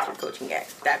making money through coaching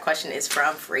yet? That question is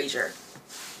from Fraser.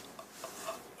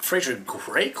 Fraser,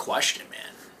 great question,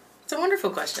 man. It's a wonderful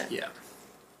question. Yeah.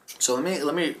 So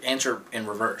let me answer in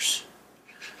reverse.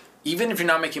 Even if you're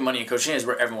not making money in coaching, is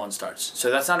where everyone starts.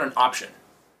 So that's not an option.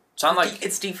 It's not like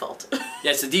it's default.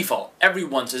 Yeah, it's the default.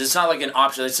 Everyone says it's not like an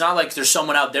option. It's not like there's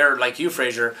someone out there like you,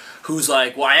 Fraser, who's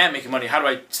like, well, I am making money. How do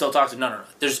I still talk to them?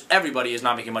 No. Everybody is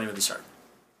not making money when they start.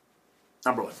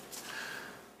 Number one.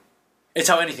 It's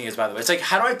how anything is, by the way. It's like,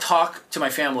 how do I talk to my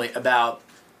family about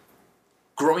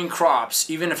growing crops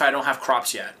even if I don't have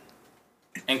crops yet,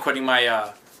 and quitting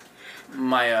my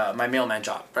my mailman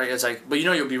job, right? It's like, but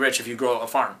you'll be rich if you grow a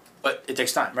farm, but it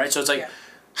takes time, right? So it's like,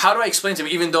 how do I explain to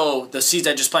them, even though the seeds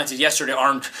I just planted yesterday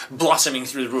aren't blossoming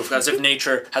through the roof, as if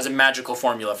nature has a magical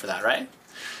formula for that, right?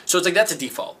 So it's like, that's a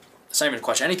default. It's not even a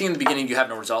question. Anything in the beginning, you have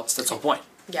no results. That's the whole point.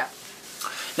 Yeah.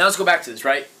 Now let's go back to this,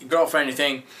 right? Your girlfriend, your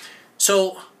thing.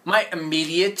 So my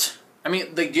immediate, do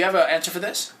you have an answer for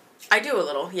this? I do a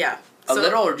little, yeah. A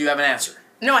little, or do you have an answer?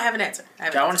 No, I have an answer. I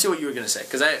want to see what you were going to say,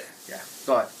 because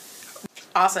go ahead.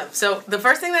 Awesome. So the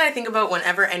first thing that I think about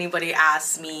whenever anybody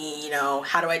asks me,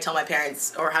 how do I tell my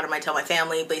parents or how do I tell my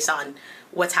family based on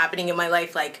what's happening in my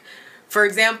life, like, for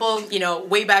example,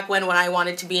 way back when I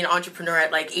wanted to be an entrepreneur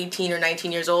at like 18 or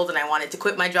 19 years old and I wanted to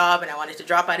quit my job and I wanted to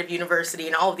drop out of university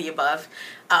and all of the above,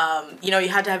 you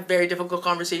had to have very difficult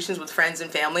conversations with friends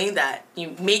and family that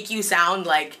make you sound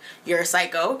like you're a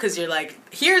psycho because you're like,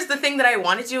 here's the thing that I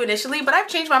wanted to do initially, but I've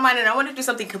changed my mind and I want to do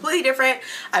something completely different.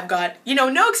 I've got,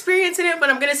 no experience in it, but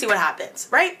I'm going to see what happens,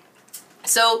 right?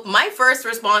 So my first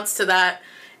response to that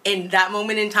in that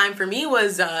moment in time for me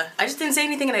was I just didn't say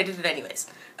anything and I did it anyways.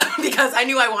 Because I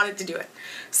knew I wanted to do it.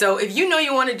 So if you know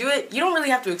you want to do it, you don't really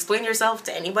have to explain yourself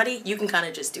to anybody. You can kind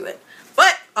of just do it.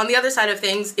 But on the other side of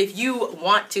things, if you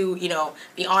want to,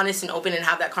 be honest and open and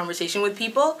have that conversation with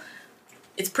people,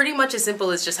 it's pretty much as simple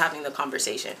as just having the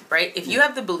conversation, right? If you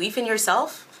have the belief in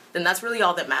yourself, then that's really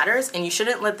all that matters. And you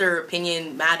shouldn't let their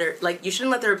opinion you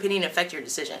shouldn't let their opinion affect your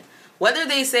decision. Whether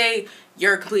they say,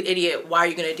 you're a complete idiot, why are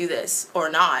you going to do this, or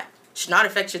not, should not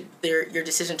affect your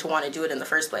decision to want to do it in the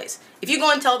first place. If you go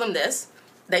and tell them this,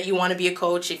 that you want to be a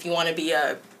coach, if you want to be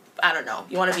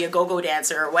you want to be a go-go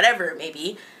dancer or whatever it may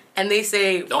be, and they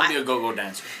say... Don't be a go-go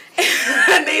dancer.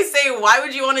 And they say, why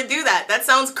would you want to do that? That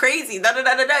sounds crazy.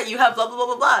 Da-da-da-da-da. You have blah, blah,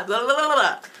 blah, blah, blah, blah, blah, blah,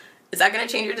 blah. Is that going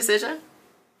to change your decision?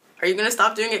 Are you going to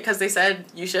stop doing it because they said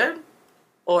you should?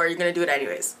 Or are you going to do it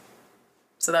anyways?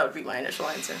 So that would be my initial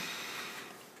answer.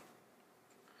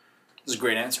 This is a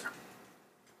great answer.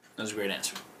 That was a great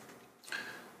answer.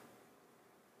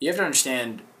 You have to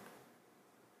understand,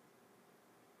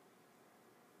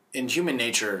 in human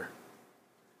nature,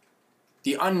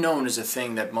 the unknown is a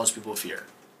thing that most people fear.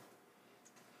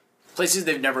 Places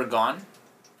they've never gone,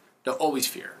 they'll always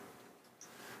fear.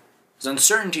 Because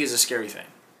uncertainty is a scary thing.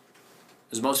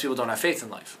 Because most people don't have faith in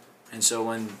life. And so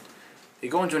when they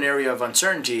go into an area of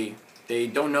uncertainty, they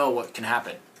don't know what can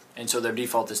happen. And so their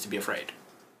default is to be afraid.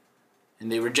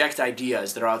 And they reject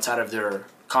ideas that are outside of their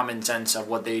common sense of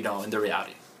what they know in their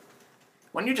reality.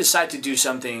 When you decide to do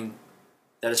something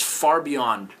that is far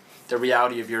beyond the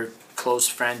reality of your close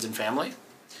friends and family,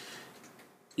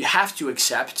 you have to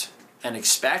accept and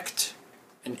expect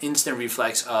an instant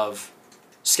reflex of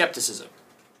skepticism.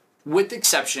 With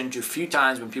exception to a few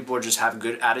times when people just have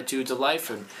good attitudes of life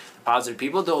and positive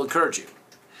people, they'll encourage you.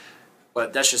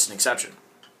 But that's just an exception.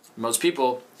 Most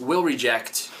people will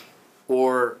reject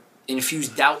or infuse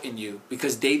doubt in you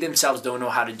because they themselves don't know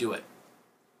how to do it.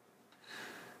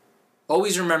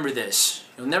 Always remember this.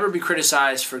 You'll never be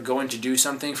criticized for going to do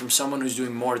something from someone who's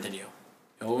doing more than you.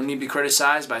 You'll only be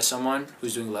criticized by someone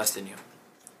who's doing less than you.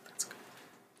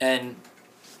 And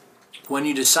when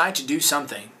you decide to do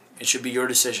something, it should be your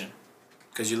decision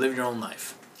because you live your own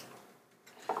life.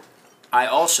 I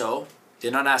also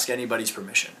did not ask anybody's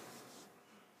permission.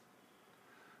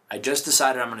 I just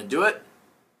decided I'm going to do it,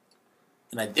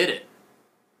 and I did it.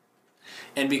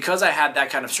 And because I had that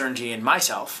kind of certainty in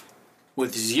myself,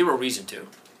 with zero reason to,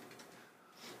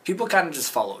 people kind of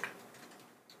just followed.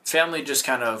 Family just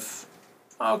kind of,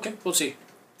 oh, okay, we'll see.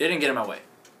 They didn't get in my way.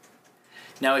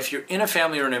 Now, if you're in a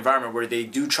family or an environment where they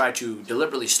do try to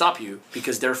deliberately stop you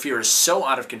because their fear is so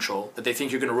out of control that they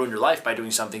think you're going to ruin your life by doing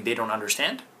something they don't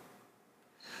understand,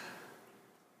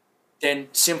 then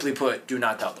simply put, do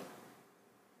not tell them.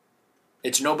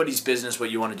 It's nobody's business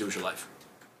what you want to do with your life.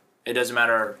 It doesn't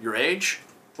matter your age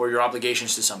or your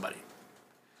obligations to somebody.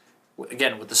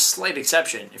 Again, with the slight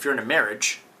exception, if you're in a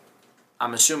marriage,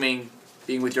 I'm assuming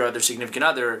being with your other significant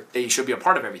other, they should be a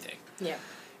part of everything. Yeah.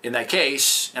 In that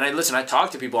case, and I talk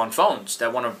to people on phones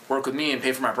that want to work with me and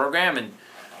pay for my program, and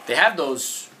they have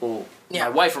those, my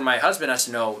wife or my husband has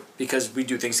to know because we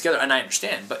do things together, and I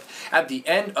understand. But at the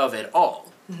end of it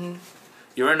all,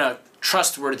 you're in a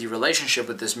trustworthy relationship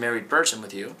with this married person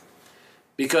with you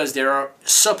because they're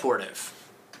supportive.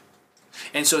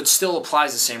 And so it still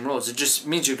applies the same rules. It just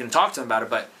means you can talk to them about it,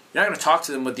 but you're not going to talk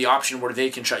to them with the option where they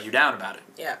can shut you down about it.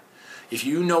 Yeah. If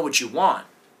you know what you want,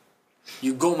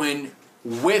 you go in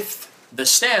with the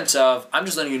stance of, I'm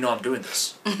just letting you know I'm doing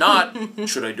this. Not,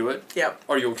 should I do it? Yep.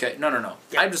 Are you okay? No. Yep.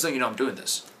 I'm just letting you know I'm doing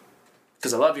this.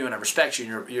 Because I love you and I respect you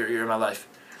and you're in my life.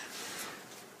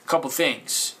 A couple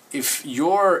things. If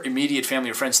your immediate family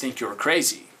or friends think you're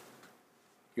crazy,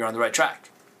 you're on the right track.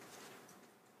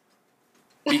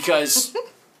 Because,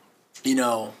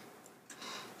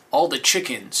 all the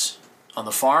chickens on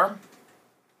the farm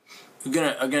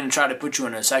are gonna try to put you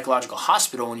in a psychological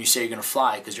hospital when you say you're gonna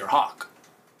fly because you're a hawk.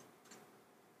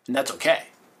 And that's okay.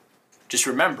 Just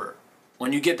remember,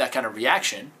 when you get that kind of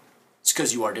reaction, it's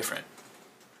because you are different.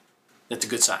 That's a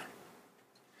good sign.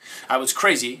 I was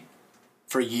crazy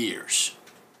for years,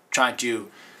 trying to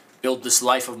build this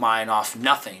life of mine off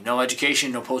nothing. No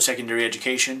education, no post-secondary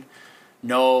education,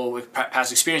 no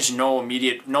past experience, no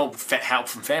help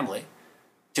from family,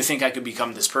 to think I could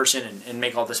become this person and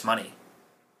make all this money.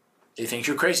 They think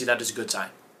you're crazy, that is a good sign.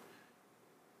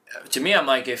 To me, I'm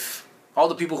like, if all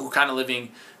the people who kind of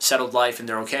living settled life and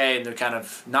they're okay and they're kind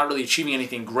of not really achieving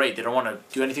anything great, they don't want to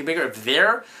do anything bigger, if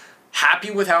they're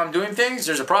happy with how I'm doing things,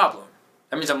 there's a problem.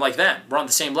 That means I'm like them. We're on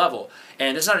the same level.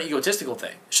 And it's not an egotistical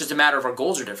thing. It's just a matter of our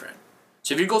goals are different.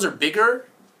 So if your goals are bigger,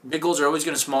 big goals are always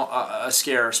going to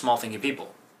scare small thinking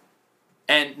people.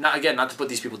 And not to put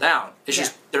these people down. It's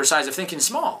just their size of thinking is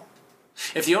small.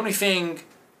 If the only thing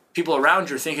people around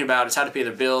you are thinking about is how to pay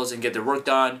their bills and get their work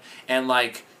done, and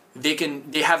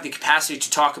they have the capacity to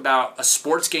talk about a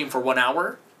sports game for 1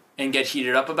 hour and get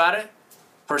heated up about it,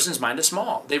 person's mind is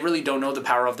small. They really don't know the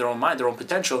power of their own mind, their own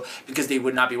potential, because they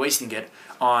would not be wasting it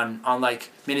on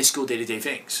minuscule day-to-day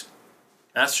things.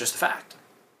 And that's just a fact.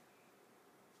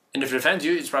 And if it offends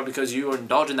you, it's probably because you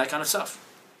indulge in that kind of stuff.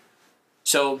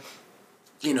 So,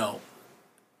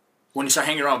 when you start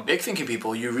hanging around big thinking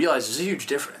people, you realize there's a huge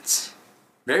difference.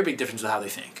 Very big difference with how they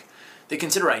think. They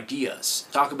consider ideas,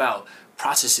 talk about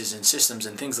processes and systems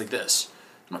and things like this.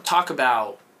 They don't talk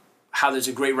about how there's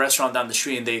a great restaurant down the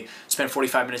street and they spend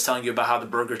 45 minutes telling you about how the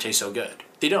burger tastes so good.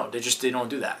 They don't. They don't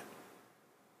do that.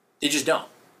 They just don't.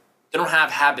 They don't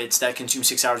have habits that consume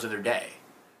 6 hours of their day.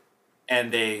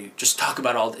 And they just talk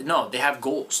about no, they have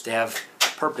goals. They have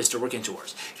purpose they're working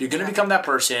towards. If you're going to become that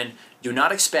person, do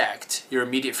not expect your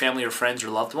immediate family or friends or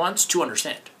loved ones to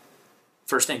understand.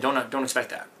 First thing, don't expect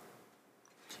that.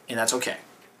 And that's okay.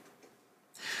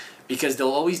 Because they'll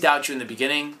always doubt you in the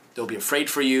beginning. They'll be afraid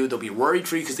for you. They'll be worried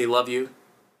for you because they love you.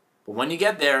 But when you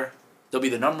get there, they'll be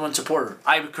the number one supporter.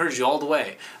 I encourage you all the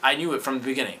way. I knew it from the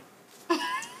beginning.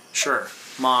 Sure,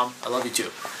 Mom, I love you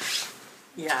too.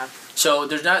 Yeah. So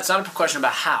it's not a question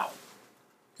about how.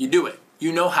 You do it.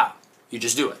 You know how. You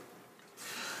just do it.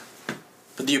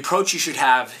 But the approach you should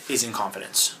have is in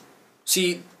confidence.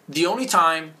 See,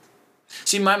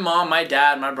 my mom, my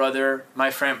dad, my brother,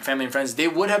 my family and friends, they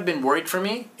would have been worried for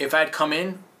me if I had come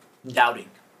in doubting.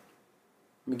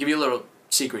 Let me give you a little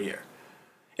secret here.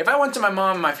 If I went to my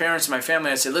mom, my parents, and my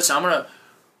family, I said, listen, I'm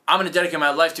gonna dedicate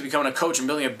my life to becoming a coach and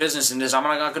building a business in this. I'm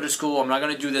not gonna go to school. I'm not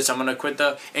gonna do this. I'm gonna quit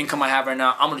the income I have right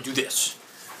now. I'm gonna do this.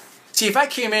 See, if I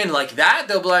came in like that,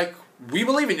 they'll be like, we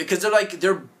believe in it, because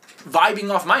they're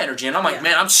vibing off my energy, and I'm like,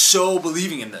 man, I'm so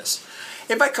believing in this.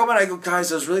 If I come in, I go,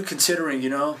 guys, I was really considering,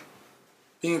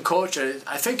 being a coach.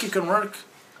 I think you can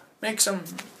make some,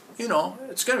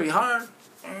 it's gonna be hard.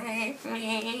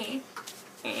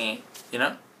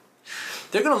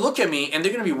 They're gonna look at me and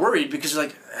they're gonna be worried because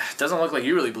it doesn't look like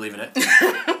you really believe in it.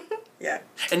 Yeah.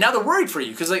 And now they're worried for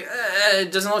you because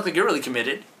it doesn't look like you're really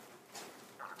committed.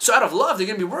 So out of love, they're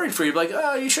gonna be worried for you, like,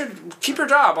 oh, you should keep your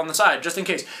job on the side just in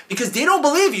case, because they don't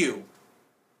believe you.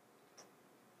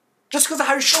 Just because of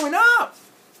how you're showing up.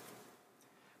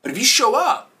 But if you show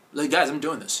up, like, guys, I'm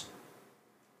doing this.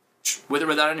 With or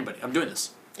without anybody, I'm doing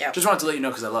this. Yeah. Just wanted to let you know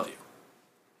because I love you.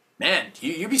 Man,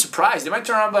 you'd be surprised. They might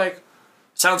turn around and be like,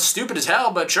 sounds stupid as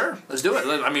hell, but sure, let's do it.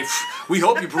 I mean, we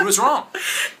hope you prove us wrong.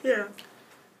 Yeah.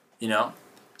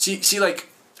 See, I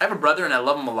have a brother and I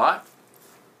love him a lot.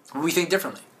 We think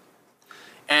differently.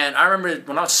 And I remember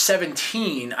when I was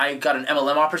 17, I got an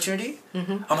MLM opportunity.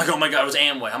 I'm like, oh my God, it was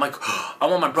Amway. I'm like, oh, I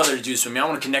want my brother to do this with me. I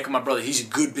want to connect with my brother. He's a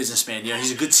good businessman. You know,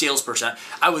 he's a good salesperson.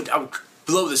 I would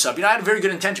blow this up. You know, I had a very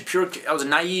good intention. I was a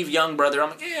naive young brother.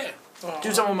 I'm like, yeah,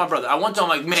 do something with my brother. I went to him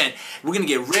like, man, we're going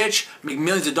to get rich, make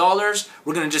millions of dollars.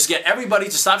 We're going to just get everybody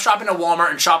to stop shopping at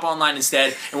Walmart and shop online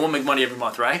instead, and we'll make money every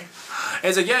month, right? And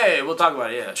he's like, yeah, we'll talk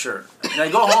about it. Yeah, sure. And I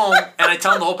go home and I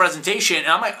tell him the whole presentation, and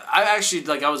I'm like, I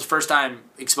was the first time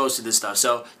exposed to this stuff.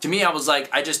 So to me, I was like,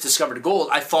 I just discovered gold.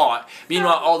 I thought,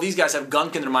 meanwhile, all these guys have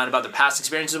gunk in their mind about their past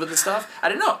experiences with this stuff. I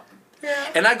didn't know.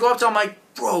 Yeah. And I go up to him like,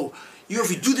 bro,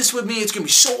 if you do this with me, it's gonna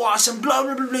be so awesome. Blah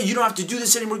blah blah blah. You don't have to do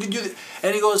this anymore. You can do this.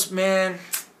 And he goes, man,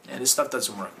 this stuff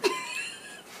doesn't work.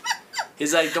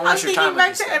 He's like, don't waste your time.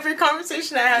 I'm thinking back to every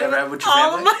conversation I had with your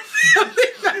all family? of my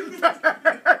family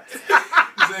members.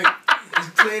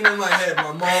 It's playing in my head. My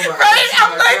mom, right?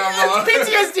 I'm like,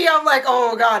 PTSD. I'm like,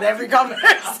 oh God, every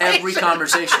conversation. Every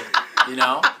conversation, you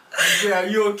know? Yeah, are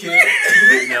you okay?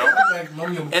 You know?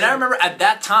 And I remember at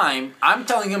that time, I'm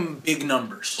telling him big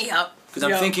numbers. Yep. Because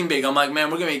I'm thinking big. I'm like,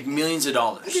 man, we're going to make millions of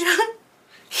dollars. Yeah.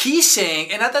 He's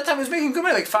saying, and at that time he was making good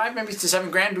money, like 5 maybe to 7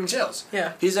 grand doing sales.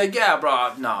 Yeah. He's like, yeah,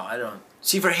 bro, no, I don't.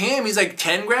 See, for him, he's like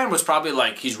 10 grand was probably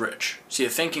like, he's rich. See, the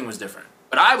thinking was different.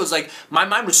 But I was like, my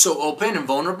mind was so open and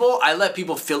vulnerable, I let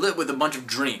people fill it with a bunch of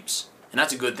dreams. And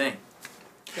that's a good thing.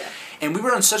 Yeah. And we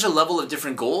were on such a level of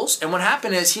different goals. And what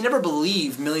happened is he never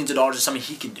believed millions of dollars is something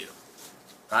he can do.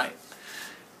 Right?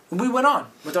 And we went on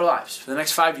with our lives for the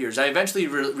next 5 years. I eventually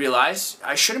realized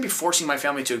I shouldn't be forcing my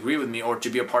family to agree with me or to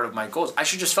be a part of my goals. I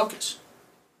should just focus.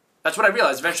 That's what I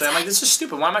realized eventually. I'm like, this is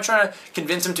stupid. Why am I trying to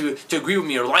convince them to agree with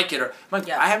me or like it? Or I'm like,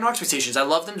 I have no expectations. I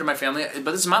love them. They're my family.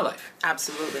 But this is my life.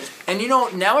 Absolutely. And you know,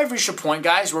 now I've reached a point,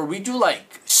 guys, where we do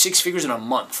like 6 figures in a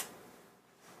month.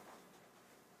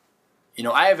 You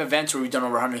know, I have events where we've done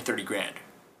over 130 grand.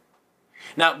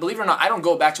 Now, believe it or not, I don't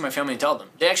go back to my family and tell them.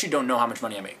 They actually don't know how much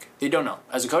money I make. They don't know.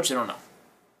 As a coach, they don't know.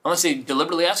 Unless they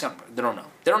deliberately ask them, they don't know.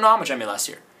 They don't know how much I made last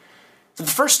year. For the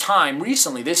first time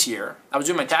recently this year, I was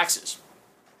doing my taxes.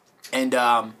 And,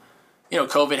 you know,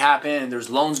 COVID happened, and there's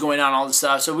loans going on, all this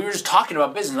stuff. So we were just talking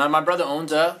about business. Now, my brother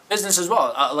owns a business as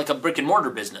well, like a brick and mortar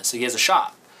business. He has a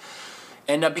shop.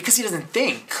 And because he doesn't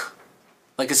think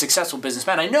like a successful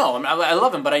businessman, I know, I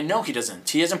love him, but I know he doesn't.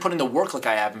 He hasn't put in the work like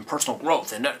I have in personal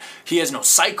growth. And he has no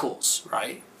cycles,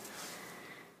 right?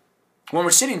 When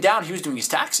we're sitting down, he was doing his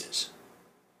taxes.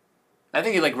 I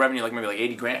think he like revenue like maybe like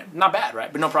 80 grand. Not bad,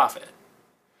 right? But no profit.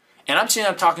 And I'm sitting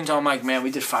up talking to him like, man,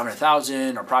 we did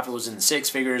 500,000. Our profit was in the 6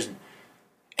 figures.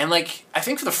 And like, I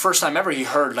think for the first time ever, he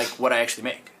heard like what I actually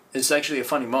make. It's actually a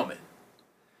funny moment.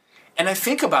 And I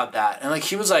think about that. And like,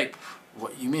 he was like,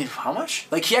 what, you mean how much?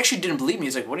 Like, he actually didn't believe me.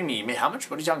 He's like, what do you mean? You made how much?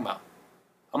 What are you talking about?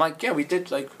 I'm like, yeah, we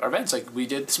did like our events. Like, we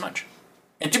did this much.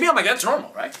 And to me, I'm like, that's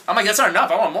normal, right? I'm like, that's not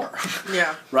enough. I want more.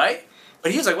 Yeah. Right?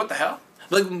 But he was like, what the hell?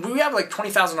 Like, we have like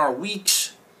 $20,000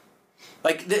 weeks.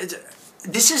 Like,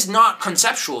 this is not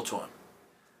conceptual to him.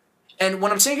 And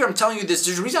when I'm saying here, I'm telling you this,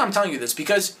 there's a reason I'm telling you this,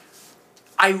 because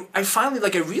I finally,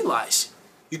 like, I realize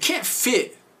you can't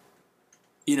fit,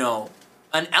 you know,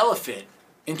 an elephant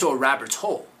into a rabbit's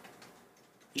hole.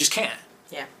 You just can't.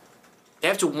 Yeah. They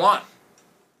have to want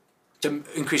to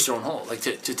increase their own hole, like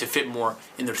to fit more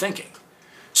in their thinking.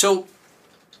 So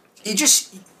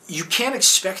you can't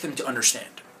expect them to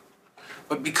understand.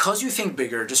 But because you think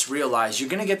bigger, just realize you're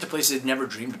going to get to places they've never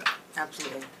dreamed about.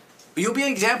 Absolutely. But you'll be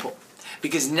an example.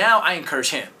 Because now I encourage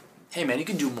him. Hey, man, you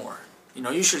can do more. You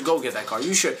know, you should go get that car.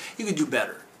 You can do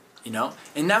better. You know?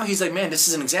 And now he's like, man, this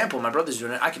is an example. My brother's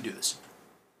doing it. I can do this.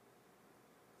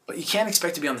 But you can't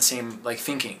expect to be on the same, like,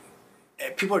 thinking.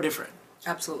 People are different.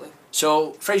 Absolutely.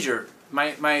 So, Fraser,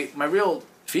 my real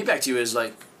feedback to you is,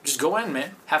 like, just go in,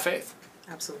 man. Have faith.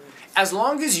 Absolutely. As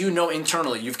long as you know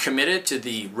internally you've committed to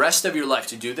the rest of your life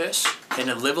to do this and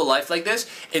to live a life like this,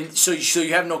 and so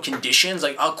you have no conditions,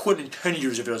 like, I'll quit in 10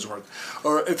 years if it doesn't work.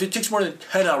 Or if it takes more than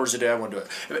 10 hours a day, I won't do it.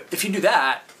 If you do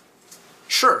that,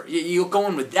 sure, you'll go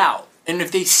in with doubt. And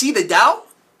if they see the doubt,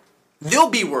 they'll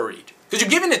be worried. Because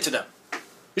you're giving it to them.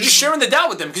 You're just sharing the doubt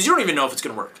with them because you don't even know if it's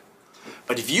going to work.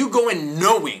 But if you go in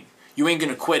knowing you ain't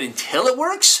going to quit until it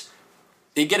works,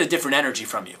 they get a different energy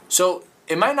from you. So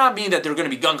it might not mean that they're going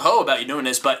to be gung-ho about you doing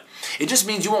this, but it just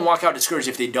means you won't walk out discouraged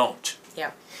if they don't.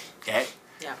 Yeah. Okay?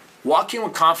 Yeah. Walk in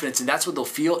with confidence, and that's what they'll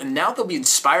feel. And now they'll be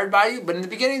inspired by you, but in the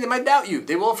beginning, they might doubt you.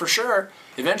 They will for sure.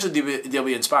 Eventually, they'll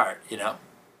be inspired, you know?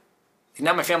 And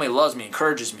now my family loves me,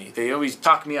 encourages me. They always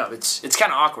talk me up. It's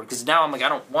kind of awkward, because now I'm like, I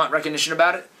don't want recognition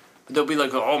about it. But they'll be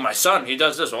like, oh, my son, he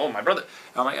does this. Oh, my brother.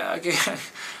 I'm like, okay.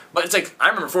 But it's like, I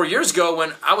remember 4 years ago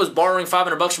when I was borrowing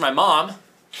 $500 from my mom,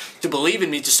 to believe in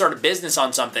me to start a business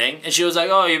on something, and she was like,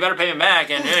 "Oh, you better pay me back,"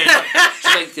 and you know,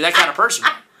 she's like that kind of person.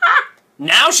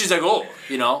 Now she's like, "Oh,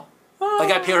 you know,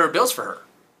 like I pay her bills for her."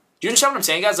 Do you understand what I'm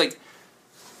saying, guys? Like,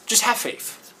 just have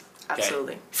faith. Okay?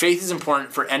 Absolutely. Faith is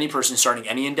important for any person starting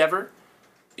any endeavor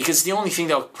because it's the only thing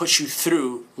that will push you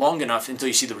through long enough until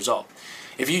you see the result.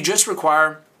 If you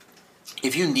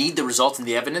need the results and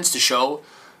the evidence to show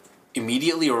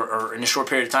immediately or in a short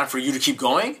period of time for you to keep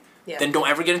going, then don't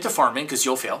ever get into farming because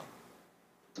you'll fail.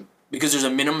 Because there's a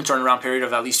minimum turnaround period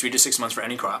of at least 3 to 6 months for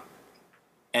any crop.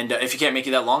 And if you can't make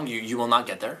it that long, you will not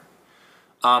get there.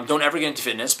 Don't ever get into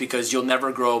fitness because you'll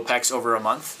never grow pecs over a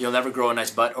month. You'll never grow a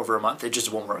nice butt over a month. It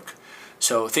just won't work.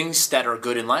 So things that are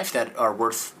good in life that are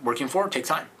worth working for take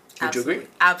time. Would you agree?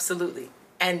 Absolutely.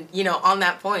 And, you know, on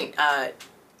that point,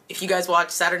 if you guys watch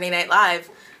Saturday Night Live,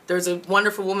 there's a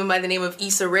wonderful woman by the name of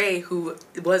Issa Rae who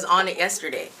was on it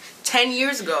yesterday. 10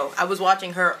 years ago, I was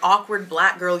watching her awkward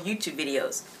black girl YouTube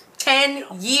videos. 10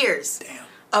 years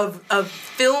of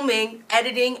filming,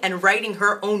 editing, and writing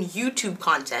her own YouTube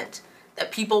content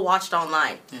that people watched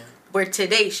online. Yeah. Where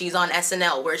today she's on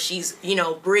SNL, where she's, you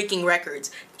know, breaking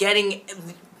records, getting,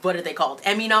 what are they called?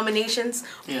 Emmy nominations?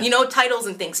 Yeah. You know, titles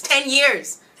and things. 10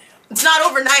 years. Yeah. It's not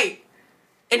overnight.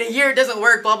 In a year it doesn't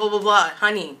work, blah, blah, blah, blah.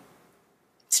 Honey,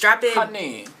 strap in.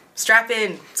 Honey. Strap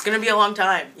in. It's going to be a long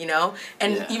time, you know?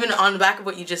 And even on the back of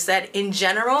what you just said, in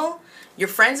general, your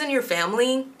friends and your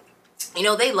family, you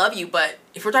know, they love you, but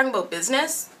if we're talking about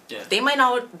business, they might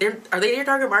not, are they your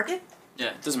target market?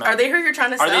 Yeah, it doesn't matter. Are they who you're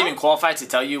trying to sell? Are they even qualified to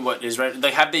tell you what is right?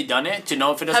 Like, have they done it to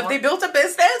know if it doesn't work? Have they built a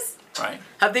business? Right.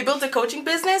 Have they built a coaching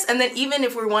business? And then even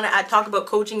if we want to talk about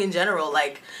coaching in general,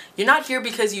 like, you're not here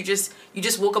because you just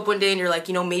woke up one day and you're like,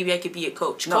 you know, maybe I could be a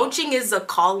coach. No. Coaching is a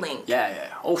calling. Yeah.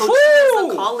 Oh, coaching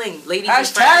is a calling, ladies and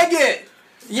friends. Hashtag it!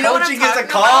 You know coaching what I'm is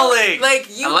a calling. About? Like,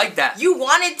 I like that. You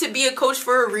wanted to be a coach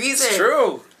for a reason. It's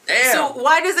true. Damn. So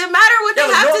why does it matter what they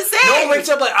have to say? No one wakes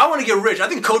up like, I want to get rich. I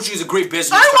think coaching is a great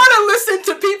business. I want to listen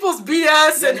to people's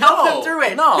BS and help them through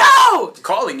it. No. No.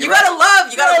 Calling. You gotta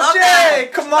love. You gotta love Jay,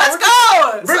 that. Come on. Let's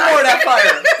go. Bring more of that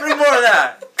fire. Bring more of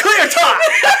that. Clear talk.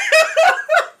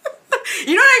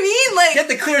 You know what I mean? Like, Get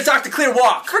the clear talk to clear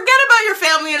walk. forget about your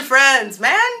family and friends,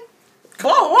 man. Whoa,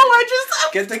 I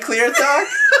just... Get the clear talk,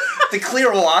 the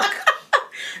clear walk.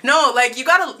 No, like, you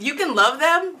can love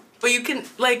them, but you can,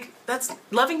 like,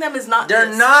 loving them is not They're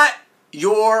this. not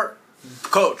your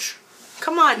coach.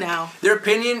 Come on now. Their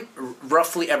opinion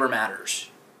roughly ever matters.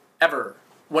 Ever.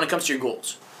 When it comes to your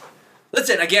goals.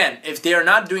 Listen, again, if they are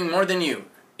not doing more than you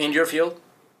in your field,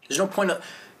 there's no point of...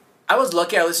 I was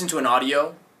lucky I listened to an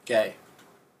audio, okay,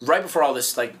 right before all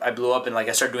this, like, I blew up and, like,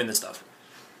 I started doing this stuff.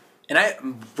 And I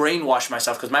brainwashed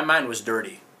myself because my mind was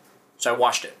dirty. So I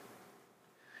watched it.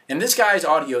 And this guy's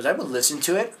audios, I would listen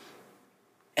to it,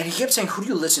 and he kept saying, who do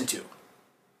you listen to?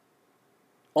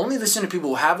 Only listen to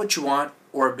people who have what you want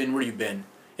or have been where you've been.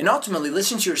 And ultimately,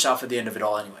 listen to yourself at the end of it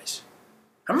all anyways.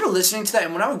 I remember listening to that,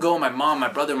 and when I would go, my mom, my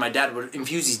brother, my dad would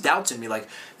infuse these doubts in me, like,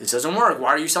 this doesn't work. Why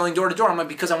are you selling door to door? I'm like,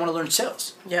 because I want to learn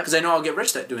sales. Because I know I'll get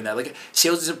rich doing that. Like,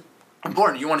 sales is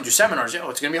important. You want to do seminars. Oh,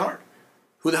 it's going to be hard.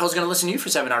 Who the hell's going to listen to you for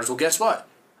 7 hours? Well, guess what?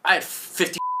 I had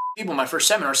 50 people in my first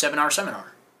seminar, 7-hour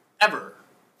seminar. Ever.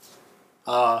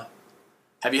 Have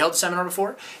you held a seminar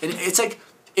before? And it's like,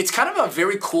 it's kind of a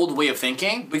very cold way of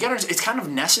thinking. But it's kind of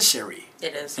necessary.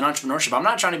 It is. In entrepreneurship. I'm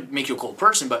not trying to make you a cold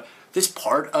person, but this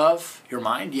part of your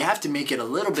mind, you have to make it a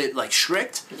little bit, like,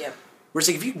 strict. Yep. Where it's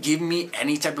like, if you give me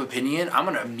any type of opinion, I'm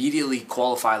going to immediately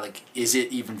qualify, like, is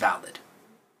it even valid?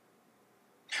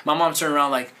 My mom turned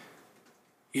around like,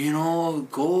 you know,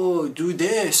 go do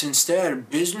this instead.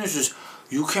 Businesses,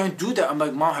 you can't do that. I'm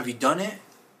like, Mom, have you done it?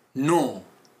 No.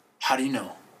 How do you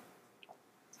know?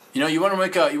 You know, you want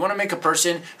to make a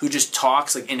person who just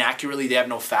talks like inaccurately. They have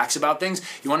no facts about things.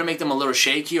 You want to make them a little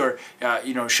shaky or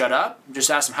shut up.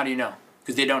 Just ask them, how do you know?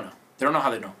 Because they don't know. They don't know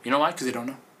how they know. You know why? Because they don't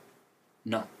know.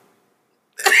 No.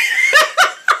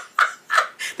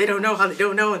 They don't know how they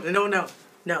don't know and they don't know.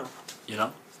 No. You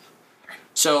know.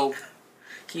 So.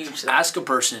 Huge. Ask a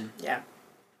person. Yeah.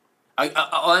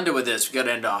 I'll end it with this. We got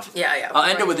to end off. Yeah. I'll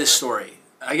end it with this story.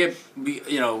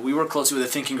 We work closely with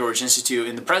the Think and Grow Rich Institute,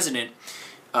 and the president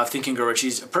of Think and Grow Rich,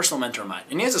 he's a personal mentor of mine,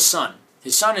 and he has a son.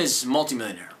 His son is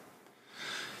multimillionaire,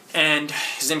 and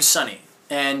his name's Sonny.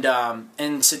 And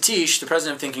Satish, the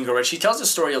president of Think and Grow Rich, he tells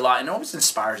this story a lot, and it always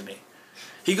inspires me.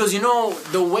 He goes,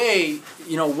 the way,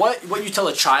 what you tell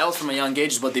a child from a young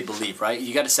age is what they believe, right?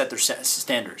 You got to set their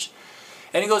standards.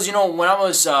 And he goes, when I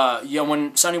was,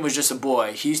 when Sonny was just a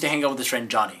boy, he used to hang out with his friend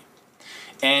Johnny.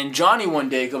 And Johnny one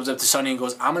day comes up to Sonny and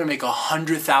goes, I'm going to make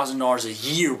 $100,000 a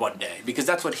year one day. Because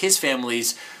that's what his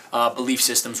family's belief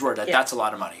systems were. That's a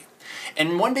lot of money.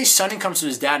 And one day Sonny comes to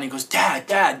his dad and he goes,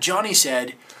 Dad, Johnny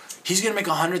said he's going to make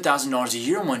 $100,000 a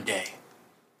year one day.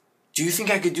 Do you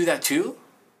think I could do that too?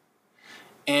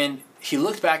 And he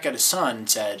looked back at his son and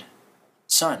said,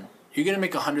 Son, you're going to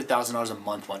make $100,000 a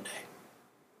month one day.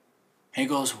 And he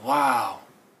goes, wow,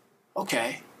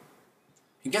 okay.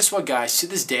 And guess what, guys? To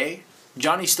this day,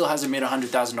 Johnny still hasn't made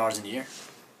 $100,000 in a year.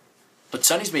 But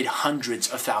Sonny's made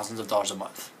hundreds of thousands of dollars a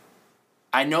month.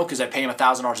 I know because I pay him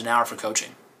 $1,000 an hour for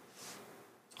coaching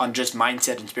on just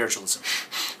mindset and spiritualism,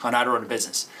 on how to run a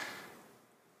business.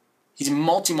 He's a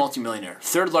multi-millionaire,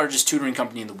 third largest tutoring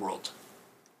company in the world.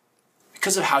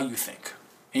 Because of how you think.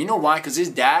 And you know why? Because his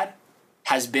dad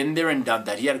has been there and done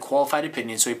that. He had a qualified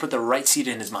opinion, so he put the right seed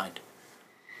in his mind.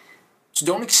 So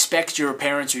don't expect your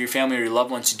parents or your family or your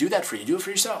loved ones to do that for you. Do it for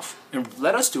yourself. And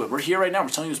let us do it. We're here right now. We're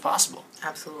telling you it's possible.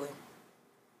 Absolutely.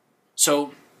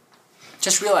 So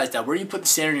just realize that where you put the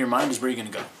standard in your mind is where you're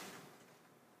going to go.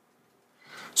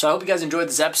 So I hope you guys enjoyed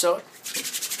this episode.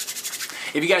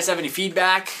 If you guys have any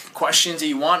feedback, questions that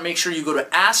you want, make sure you go to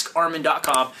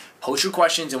askarmin.com. Post your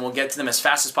questions and we'll get to them as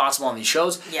fast as possible on these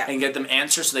shows and get them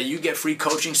answered so that you get free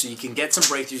coaching so you can get some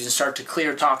breakthroughs and start to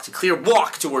clear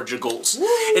walk towards your goals. Woo!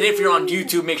 And if you're on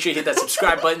YouTube, make sure you hit that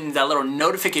subscribe button, that little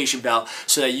notification bell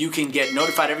so that you can get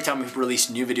notified every time we release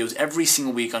new videos every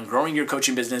single week on growing your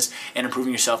coaching business and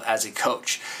improving yourself as a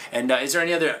coach. And is there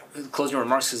any other closing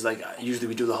remarks? Because usually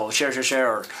we do the whole share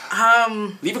or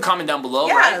leave a comment down below.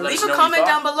 Yeah, leave a comment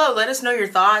down below. Let us know your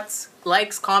thoughts.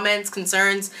 Likes, comments,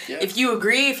 concerns. Yeah. If you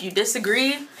agree, if you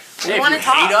disagree, we want to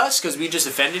talk. If you hate us because we just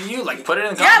offended you, put it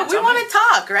in the comments. Yeah, we want to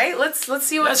talk, right? Let's see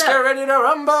what's up. Let's get ready to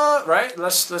rumble, right?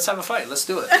 Let's have a fight. Let's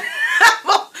do it.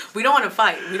 Well, we don't want to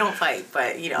fight. We don't fight,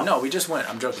 but No, we just went.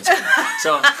 I'm joking.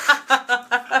 So.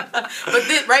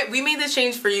 But we made this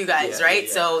change for you guys, right?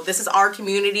 Yeah. So this is our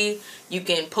community. You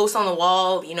can post on the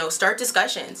wall, start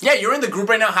discussions. Yeah, you're in the group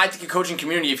right now, High Ticket Coaching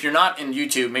Community. If you're not in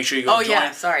YouTube, make sure you go join.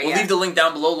 Yeah, sorry. We'll leave the link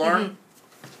down below, Lauren. Mm-hmm.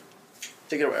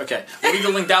 Take it away. Okay. We'll leave the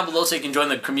link down below so you can join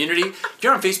the community. If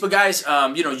you're on Facebook, guys,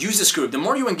 use this group. The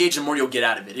more you engage, the more you'll get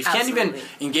out of it. If you can't even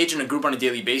engage in a group on a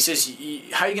daily basis,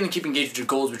 how are you going to keep engaged with your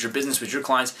goals, with your business, with your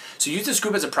clients? So use this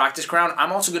group as a practice ground.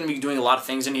 I'm also going to be doing a lot of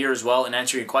things in here as well and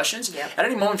answer your questions. Yep. At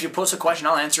any moment, if you post a question,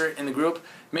 I'll answer it in the group.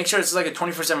 Make sure it's like a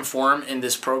 24/7 forum in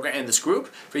this program, in this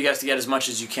group, for you guys to get as much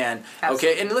as you can. Absolutely.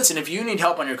 Okay, and listen, if you need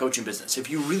help on your coaching business, if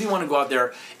you really want to go out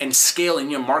there and scale in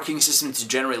your marketing system to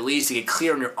generate leads, to get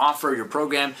clear on your offer, your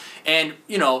program, and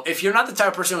if you're not the type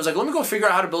of person who's like, let me go figure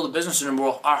out how to build a business, and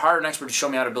we'll hire an expert to show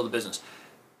me how to build a business.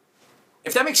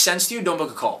 If that makes sense to you, don't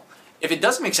book a call. If it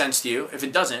doesn't make sense to you, if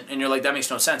it doesn't, and you're like, that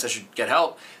makes no sense, I should get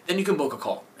help, then you can book a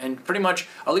call. And pretty much,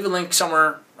 I'll leave a link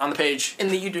somewhere on the page. In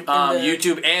the YouTube.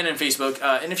 YouTube and in Facebook.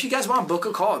 And if you guys want to book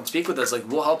a call and speak with us,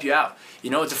 we'll help you out.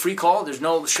 It's a free call. There's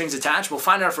no strings attached. We'll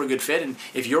find out if we're a good fit and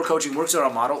if your coaching works with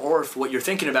our model or if what you're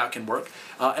thinking about can work.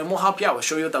 And we'll help you out. We'll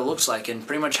show you what that looks like and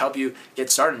pretty much help you get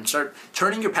started and start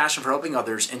turning your passion for helping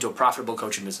others into a profitable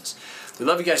coaching business. We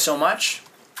love you guys so much.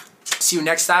 See you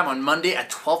next time on Monday at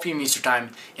 12 p.m. Eastern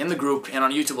Time in the group and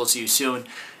on YouTube. We'll see you soon.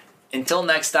 Until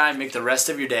next time, make the rest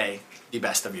of your day the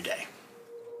best of your day.